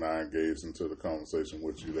I engaged into the conversation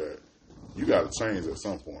with you, that you got to change at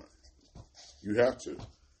some point. You have to.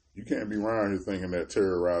 You can't be around here thinking that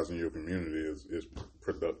terrorizing your community is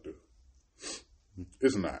productive.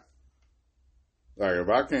 It's not. Like if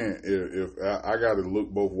I got to look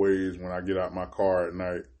both ways when I get out my car at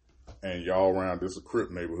night, and y'all around, this is a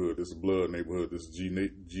Crip neighborhood, this is a Blood neighborhood, this is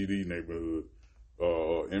GD neighborhood,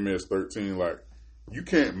 MS-13, like you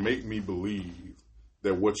can't make me believe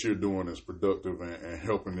that what you're doing is productive and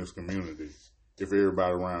helping this community if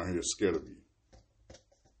everybody around here is scared of you.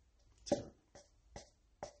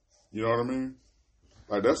 You know what I mean?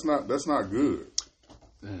 Like that's not good.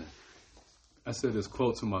 Man. I said this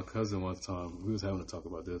quote to my cousin one time. We was having to talk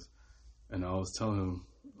about this, and I was telling him,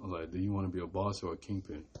 I was like, do you want to be a boss or a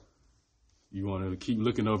kingpin? You want to keep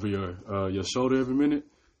looking over your shoulder every minute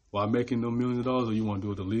while making them millions of dollars, or you want to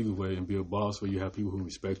do it the legal way and be a boss where you have people who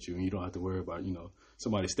respect you and you don't have to worry about, you know,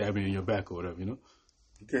 somebody stabbing you in your back or whatever, you know?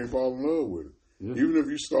 You can't fall in love with it. Yeah. Even if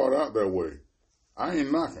you start out that way, I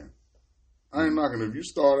ain't knocking. If you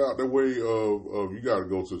start out that way of you got to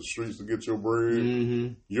go to the streets to get your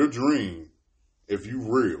bread, your dream, if you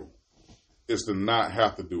real, is to not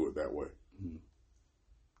have to do it that way.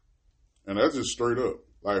 And that's just straight up.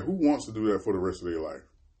 Like, who wants to do that for the rest of their life?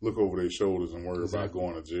 Look over their shoulders and worry about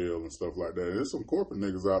going to jail and stuff like that. There's some corporate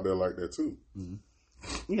niggas out there like that too.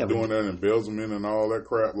 Yeah, doing that embezzlement and all that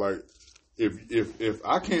crap. Like, if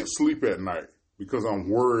I can't sleep at night because I'm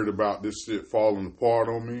worried about this shit falling apart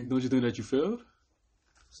on me, don't you think that you failed?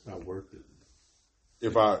 It's not worth it.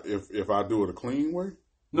 If I do it a clean way.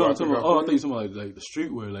 No, I'm talking about. I thought you were talking about like the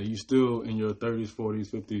street way. Like you still in your 30s,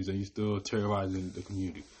 40s, 50s, and you still terrorizing the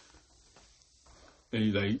community. And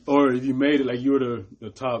you like, or if you made it, like you were the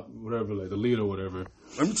top, whatever, like the leader, or whatever.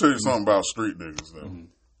 Let me tell you something about street niggas. Though.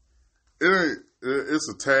 It ain't. It's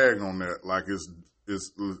a tag on that. Like it's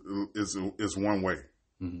one way.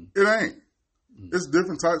 It ain't. It's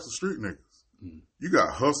different types of street niggas. You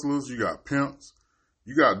got hustlers. You got pimps.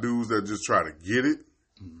 You got dudes that just try to get it.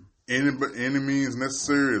 Any means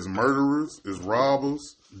necessary is murderers, is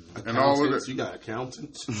robbers, and all of that. You got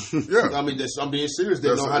accountants. Yeah, I mean, I'm being serious.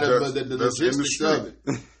 They know how the logistics of it.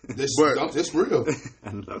 But it's real.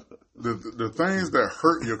 The things that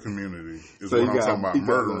hurt your community is what I'm talking about: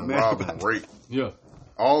 murder, robbing, rape. Yeah,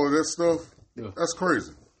 all of that stuff. Yeah. That's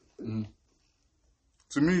crazy.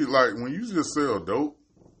 To me, like when you just sell dope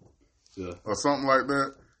or something like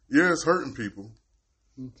that, yeah, it's hurting people,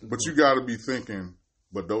 but you got to be thinking.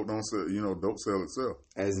 But dope don't sell. You know, dope sell itself.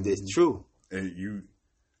 As it's true. And you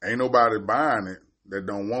ain't nobody buying it that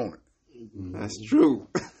don't want it. That's true.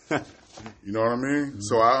 You know what I mean?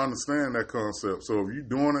 So I understand that concept. So if you're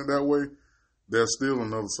doing it that way, there's still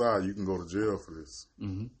another side. You can go to jail for this.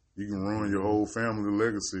 You can ruin your whole family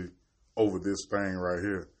legacy over this thing right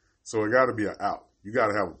here. So it got to be an out. You got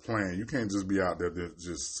to have a plan. You can't just be out there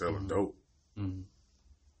just selling dope. You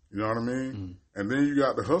know what I mean? And then you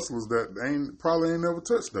got the hustlers that probably ain't never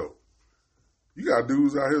touched dope. You got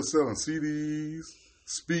dudes out here selling CDs,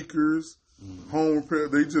 speakers, home repair.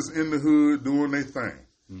 They just in the hood doing their thing.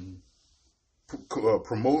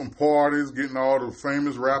 Promoting parties, getting all the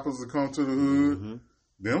famous rappers to come to the hood.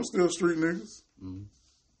 Them still street niggas.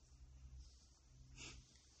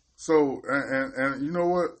 So, and you know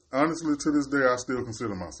what? Honestly, to this day, I still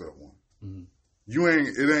consider myself one.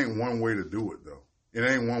 It ain't one way to do it, though. It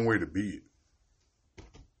ain't one way to be it.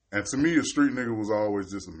 And to me, a street nigga was always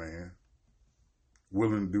just a man,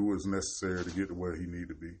 willing to do what's necessary to get to where he need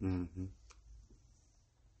to be.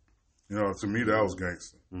 You know, to me, that was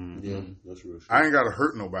gangster. Yeah, that's real. I ain't got to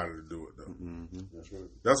hurt nobody to do it, though. That's right.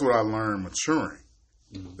 That's what I learned maturing,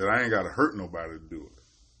 that I ain't got to hurt nobody to do it.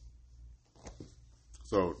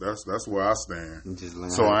 So that's where I stand.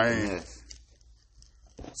 So I ain't.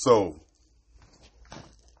 So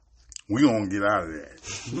we gonna get out of that.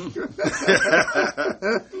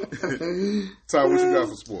 Ty, what you got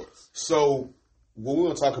for sports? So what we're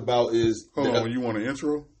gonna talk about is. Hold on, you want an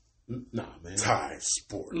intro? Nah, man. Ty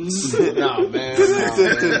Sports. Nah, man.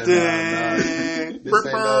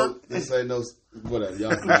 This ain't no. Whatever,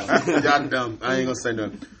 y'all dumb. I ain't gonna say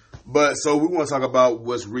nothing. But so we want to talk about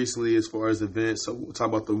what's recently as far as events. So we'll talk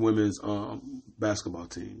about the women's basketball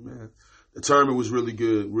team, man. The tournament was really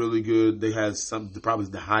good, really good. They had probably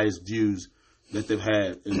the highest views that they've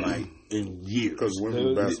had in years. Because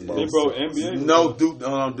women's basketball. They broke NBA. No, dude.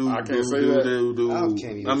 I can't say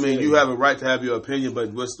that. I mean, you have a right to have your opinion,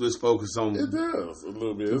 but let's focus on. It does a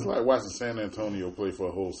little bit. It's like watching San Antonio play for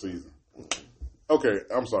a whole season. Okay,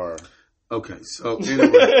 I'm sorry. Okay, so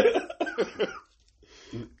anyway.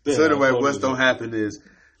 So anyway, what's going to happen is,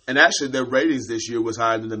 and actually their ratings this year was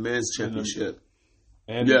higher than the men's championship.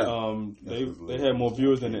 And they had more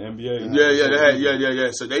viewers than the NBA. Yeah.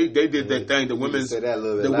 So they did that thing. The women's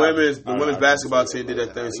basketball team did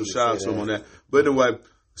that thing. So shout out to them on that. But anyway,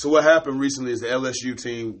 so what happened recently is the LSU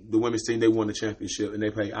team, the women's team, they won the championship and they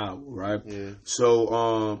played Iowa, right? Yeah.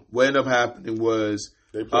 So what ended up happening was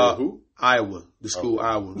they played who? Iowa, the school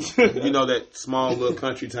Iowa. You know that small little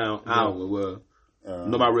country town Iowa where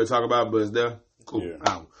nobody really talk about, but it's there. Cool. Yeah.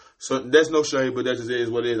 Iowa. So that's no shade, but that just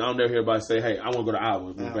is what it is. I don't never hear anybody say, "Hey, I want to go to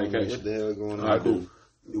Iowa for vacation." What the hell is going on? All right, cool.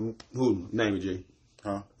 Who? Name it, G.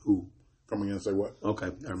 Huh? Who? Come again and say what?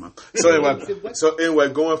 Okay, never mind. So anyway,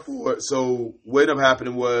 going forward, so what ended up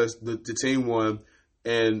happening was the team won,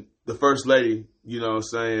 and the first lady, you know what I'm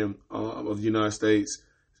saying, of the United States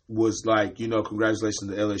was like, you know,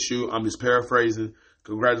 congratulations to LSU. I'm just paraphrasing.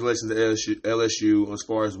 Congratulations to LSU as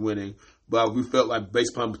far as winning. But we felt like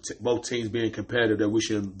based upon both teams being competitive that we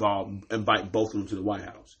should invite both of them to the White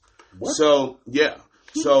House. What? So, yeah.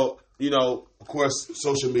 So, you know, of course,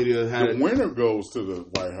 social media had... The winner goes to the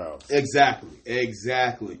White House.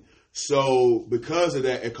 Exactly. So, because of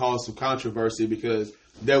that, it caused some controversy because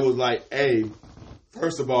there was like,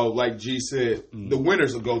 first of all, like G said, the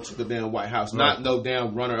winners will go to the damn White House, not no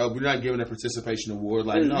damn runner-up. We're not giving a participation award.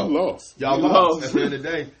 Like, no. Y'all lost at the end of the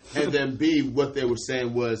day. And then B, what they were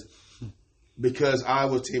saying was, because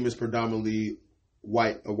Iowa team is predominantly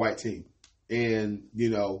a white team, and you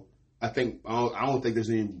know, I don't think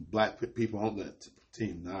there's any black people on that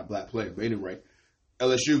team, not a black player. But anyway,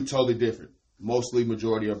 LSU totally different. Mostly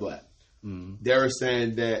majority are black. They're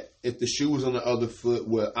saying that if the shoe was on the other foot,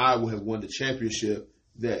 where Iowa have won the championship,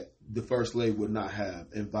 that the first lady would not have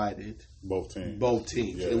invited both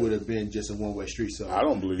teams. Yeah. It would have been just a one-way street. So I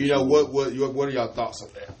don't believe. You know what are y'all thoughts on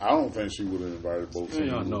that? I don't think she would have invited both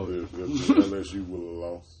teams. I know if LSU would have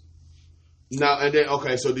lost. Now and then,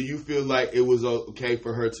 okay. So do you feel like it was okay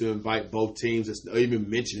for her to invite both teams, or even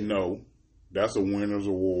mention it? No, that's a winner's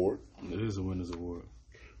award. It is a winner's award.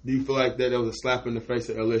 Do you feel like that was a slap in the face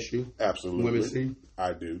of LSU? Absolutely, women's team.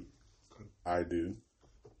 I do.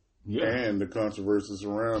 Yeah. And the controversy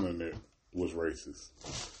surrounding it was racist.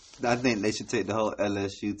 I think they should take the whole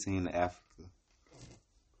LSU team to Africa.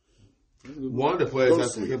 One of the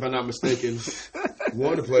players, if I'm not mistaken,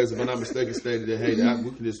 stated that, hey,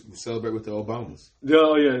 we can just celebrate with the Obamas.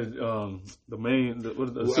 The main,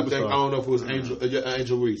 superstar. I don't know if it was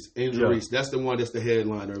Angel Reese. Reese, that's the one that's the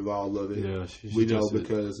headliner of all of it. Yeah, we know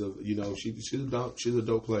because of, you know, she's a dope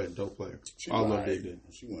player. All of it.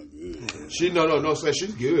 She went good. No. So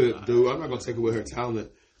she's good, dude. I'm not gonna take away her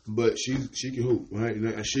talent, but she can hoop, right?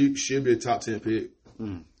 And she'll be a top 10 pick.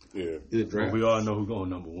 Yeah, in the draft. Well, we all know who's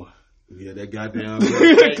going number one. Yeah, that goddamn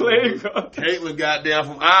Caitlin goddamn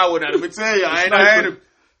from Iowa. Now, let me tell you, I ain't a hater.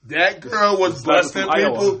 That girl was busting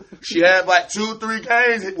people. She had like 2-3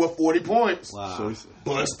 games with 40 points. Wow.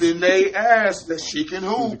 Busting their ass that she can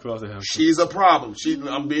hoop. She's a problem.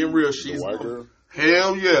 I'm being real. She's The white girl?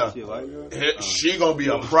 hell yeah. She a white girl? She gonna be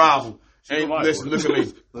a problem. Hey, listen, look at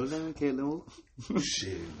me. What is that? Caitlyn who?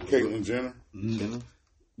 Shit. Caitlyn Jenner? Jenner?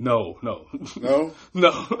 No. No?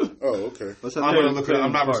 No. Oh, okay. What's her I'm name? gonna look at it.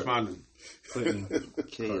 I'm not responding.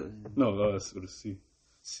 Caitlyn. No, it's with a C.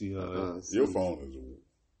 Your phone is,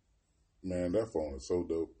 man, that phone is so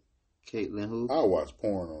dope. Caitlyn who? I watch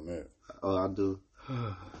porn on that. Oh, I do.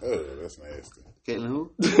 Oh, that's nasty. Caitlyn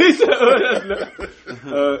who?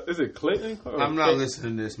 Is it Clinton? I'm not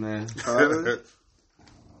listening to this, man.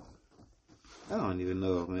 I don't even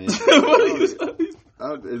know, man.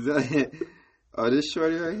 What Oh, this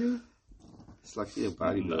shorty right here? It's like she a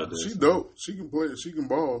bodybuilder. She dope. She can play. She can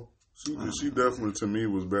ball. She definitely, to me,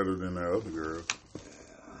 was better than that other girl.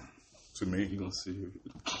 To me. You gonna see her.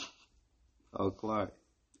 Oh, Clark.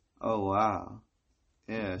 Oh, wow.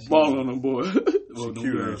 Yeah. Ball on them, boy. She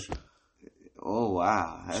cute, ain't she? Oh,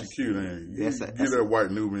 wow. She cute, ain't she? Give that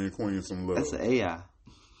white Nubian queen some love. That's an AI.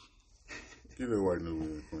 Give that white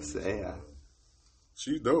Nubian queen That's an AI.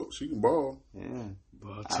 She dope. She can ball. Yeah.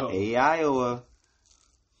 AI or...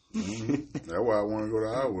 That's why I want to go to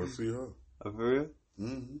Iowa and see her. Oh, for real?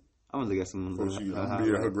 Mm-hmm. I'm going to look at some... So she gonna be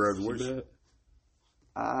at her graduation.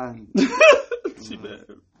 She bad.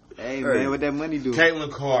 Hey, man, what that money do?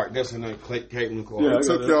 Caitlyn Clark. That's her name. Caitlyn Clark. Yeah, It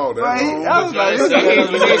took y'all that Right, long. I was like, Y'all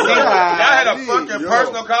had a fucking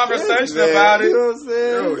personal conversation about it. You know what I'm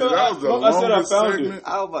saying? Yo, that was the I said I longest found segment. it. I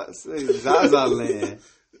was about to say Zaza Land.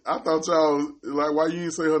 I thought y'all like, why you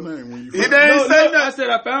didn't say her name when you? He didn't say I nothing. said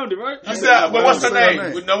I found it, right? You said, but what's her Say her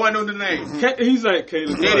name? name. No one knew the name. He's like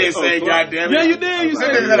Caitlyn. He didn't say, goddamn it. Yeah, you did. You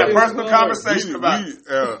said They had a personal conversation about it.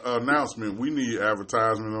 Announcement. We need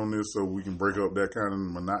advertisement on this so we can break up that kind of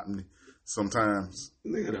monotony. Sometimes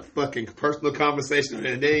They had a fucking personal conversation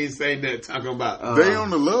and they ain't saying that talking about. they on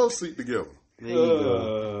the love seat together. There you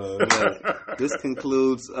go. Look, this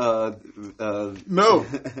concludes. No,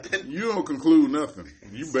 you don't conclude nothing.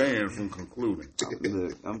 You banned from concluding.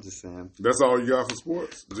 Look, I'm just saying. That's all you got for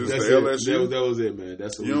sports. Just That's the it. LSU. That was it, man.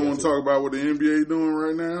 That's what You don't want to talk about what the NBA doing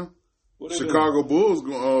right now? Chicago Bulls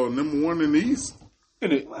number one in the East.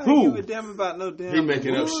 Why you give a damn about no damn? He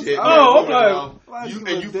making up Bulls? shit. Oh, man.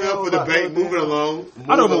 okay. You fell for the bait. Moving along.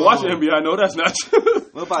 I don't even watch the NBA. I know that's not true.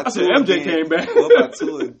 What about I said Tua MJ getting- came back. What about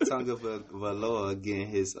Tua Tagovailoa getting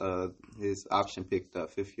his option picked up,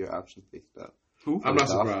 5th-year option picked up? Who? I'm not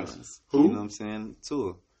Dolphins. surprised. You know what I'm saying?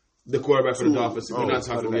 Tua. The quarterback for the Dolphins. We're not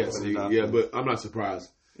talking quarterback about for the that. Dolphins. Yeah, but I'm not surprised.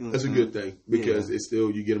 That's a good thing because it's still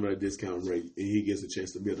you get him at a discount rate and he gets a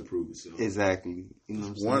chance to be able to prove himself. Exactly. You know what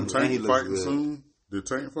I'm saying? One And he Tank looks fighting good. soon. The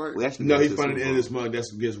Tank fight? We actually No, got he this fighting at the end of one. this month.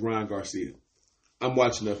 That's against Ryan Garcia. I'm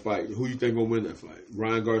watching that fight. Who you think gonna win that fight?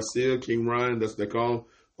 Ryan Garcia, King Ryan, that's what they call him,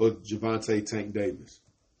 or Javante Tank Davis?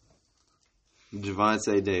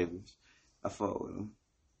 Javante Davis. I fought with him.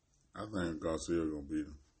 I think Garcia gonna beat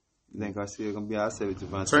him. You think Garcia gonna be out? I say with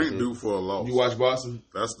Javante Tank Davis. due for a loss. You watch Boston?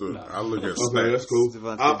 That's the. I look at Okay, stats. that's cool.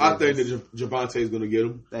 Javante I think Davis. that Javante is gonna get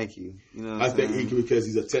him. Thank you. You know what I I'm think saying? he can because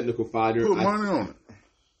he's a technical fighter. Put money on it.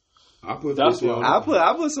 I put That's 50 on what- it.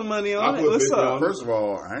 I put some money on I it. put What's 50 up? on it. First of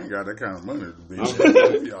all, I ain't got that kind of money to be.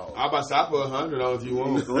 y'all. I about to say I put 100 on if you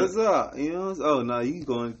want. What's up? You know? Oh no, you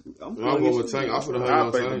going? I'm I'm going going with Tank. I put 100 I'll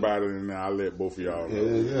on think Tank. about it and then I'll let both of y'all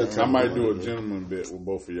know. Yeah, I might do a gentleman bet with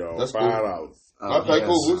both of y'all. That's cool. $5. Okay,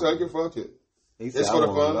 cool. We'll take it. Fuck it. He It's said, for I the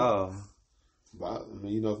want fun. it all. But, I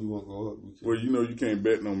mean, you know, if you want to go up, we can. Well, you know you can't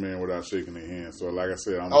bet no man without shaking their hand. So like I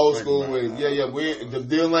said, I'm Old thinking school about way. it. Yeah. The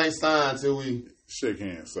deal ain't signed till we. Shake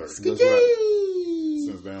hands, sir. That's right.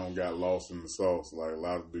 Since they don't got lost in the sauce, like a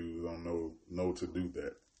lot of dudes don't know to do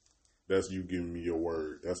that. That's you giving me your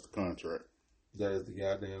word. That's the contract. That is the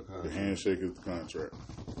goddamn The contract. handshake is the contract.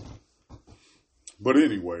 But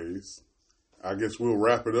anyways, I guess we'll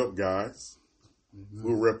wrap it up, guys.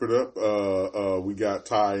 We'll wrap it up. We got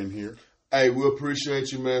Ty in here. Hey, we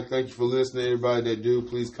appreciate you, man. Thank you for listening. Everybody that do,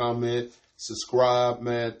 please comment, subscribe,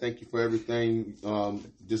 man. Thank you for everything.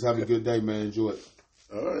 Just have a good day, man. Enjoy it.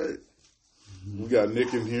 All right. We got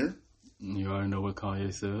Nick in here. You already know what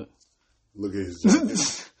Kanye said. Look at his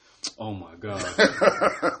jacket. Oh my god.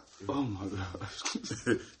 Oh my god.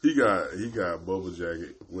 he got a bubble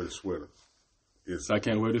jacket with a sweater. It's So I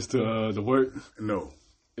can't wear this to work. no.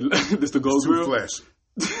 This to go It's too grill. flashy.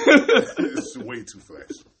 It's way too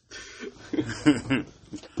flashy.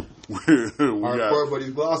 we Hardcore, but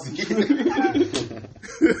he's glossy.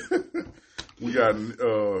 We got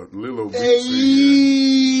Lilo Beats in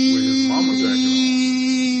here with his mama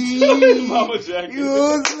jacket on. Mama jacket.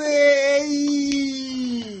 You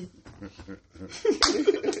say.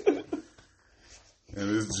 And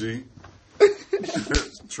it's G.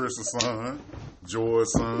 Trisha's son.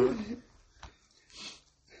 Joy's son.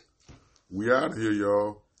 We out of here,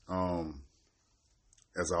 y'all.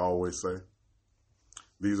 As I always say,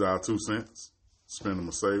 these are our 2 cents. Spend them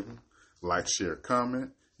or save them. Like, share,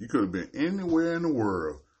 comment. You could have been anywhere in the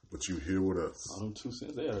world, but you here with us. All them 2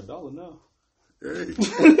 cents, they at $1 now. Hey,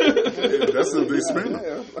 that's if they spend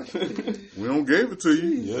it. We don't give it to you.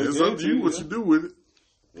 Yeah, it's up to you what you do with it.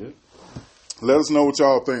 Yeah. Let us know what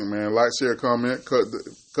y'all think, man. Like, share, comment,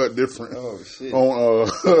 cut different shit. On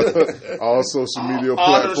all social media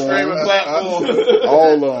all the platforms. streaming platforms.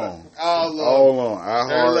 All on. All on.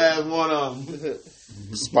 Every iHeart, last one of them.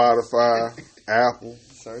 Spotify, Apple.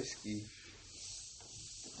 Sarsky.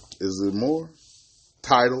 Is it more?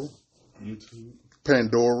 Tidal, YouTube.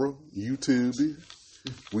 Pandora, YouTube.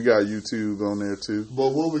 We got YouTube on there too.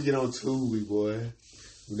 But when we get on Tubi, boy,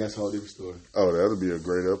 that's a whole different story. Oh, that'll be a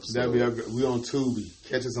great episode. We on Tubi.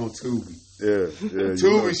 Catch us on Tubi. Yeah.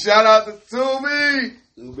 Tubi, shout out to Tubi.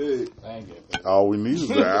 Tubi. All we need is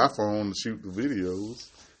the iPhone to shoot the videos.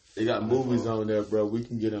 They got movies on there, bro. We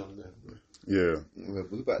can get on there. Yeah.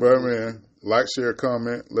 But man, like, share,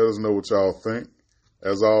 comment. Let us know what y'all think.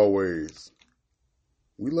 As always,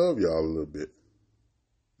 we love y'all a little bit.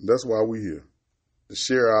 That's why we here. To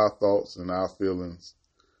share our thoughts and our feelings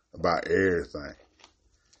about everything.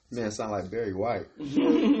 Man, sound like Barry White.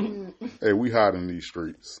 Hey, we hot in these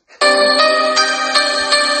streets.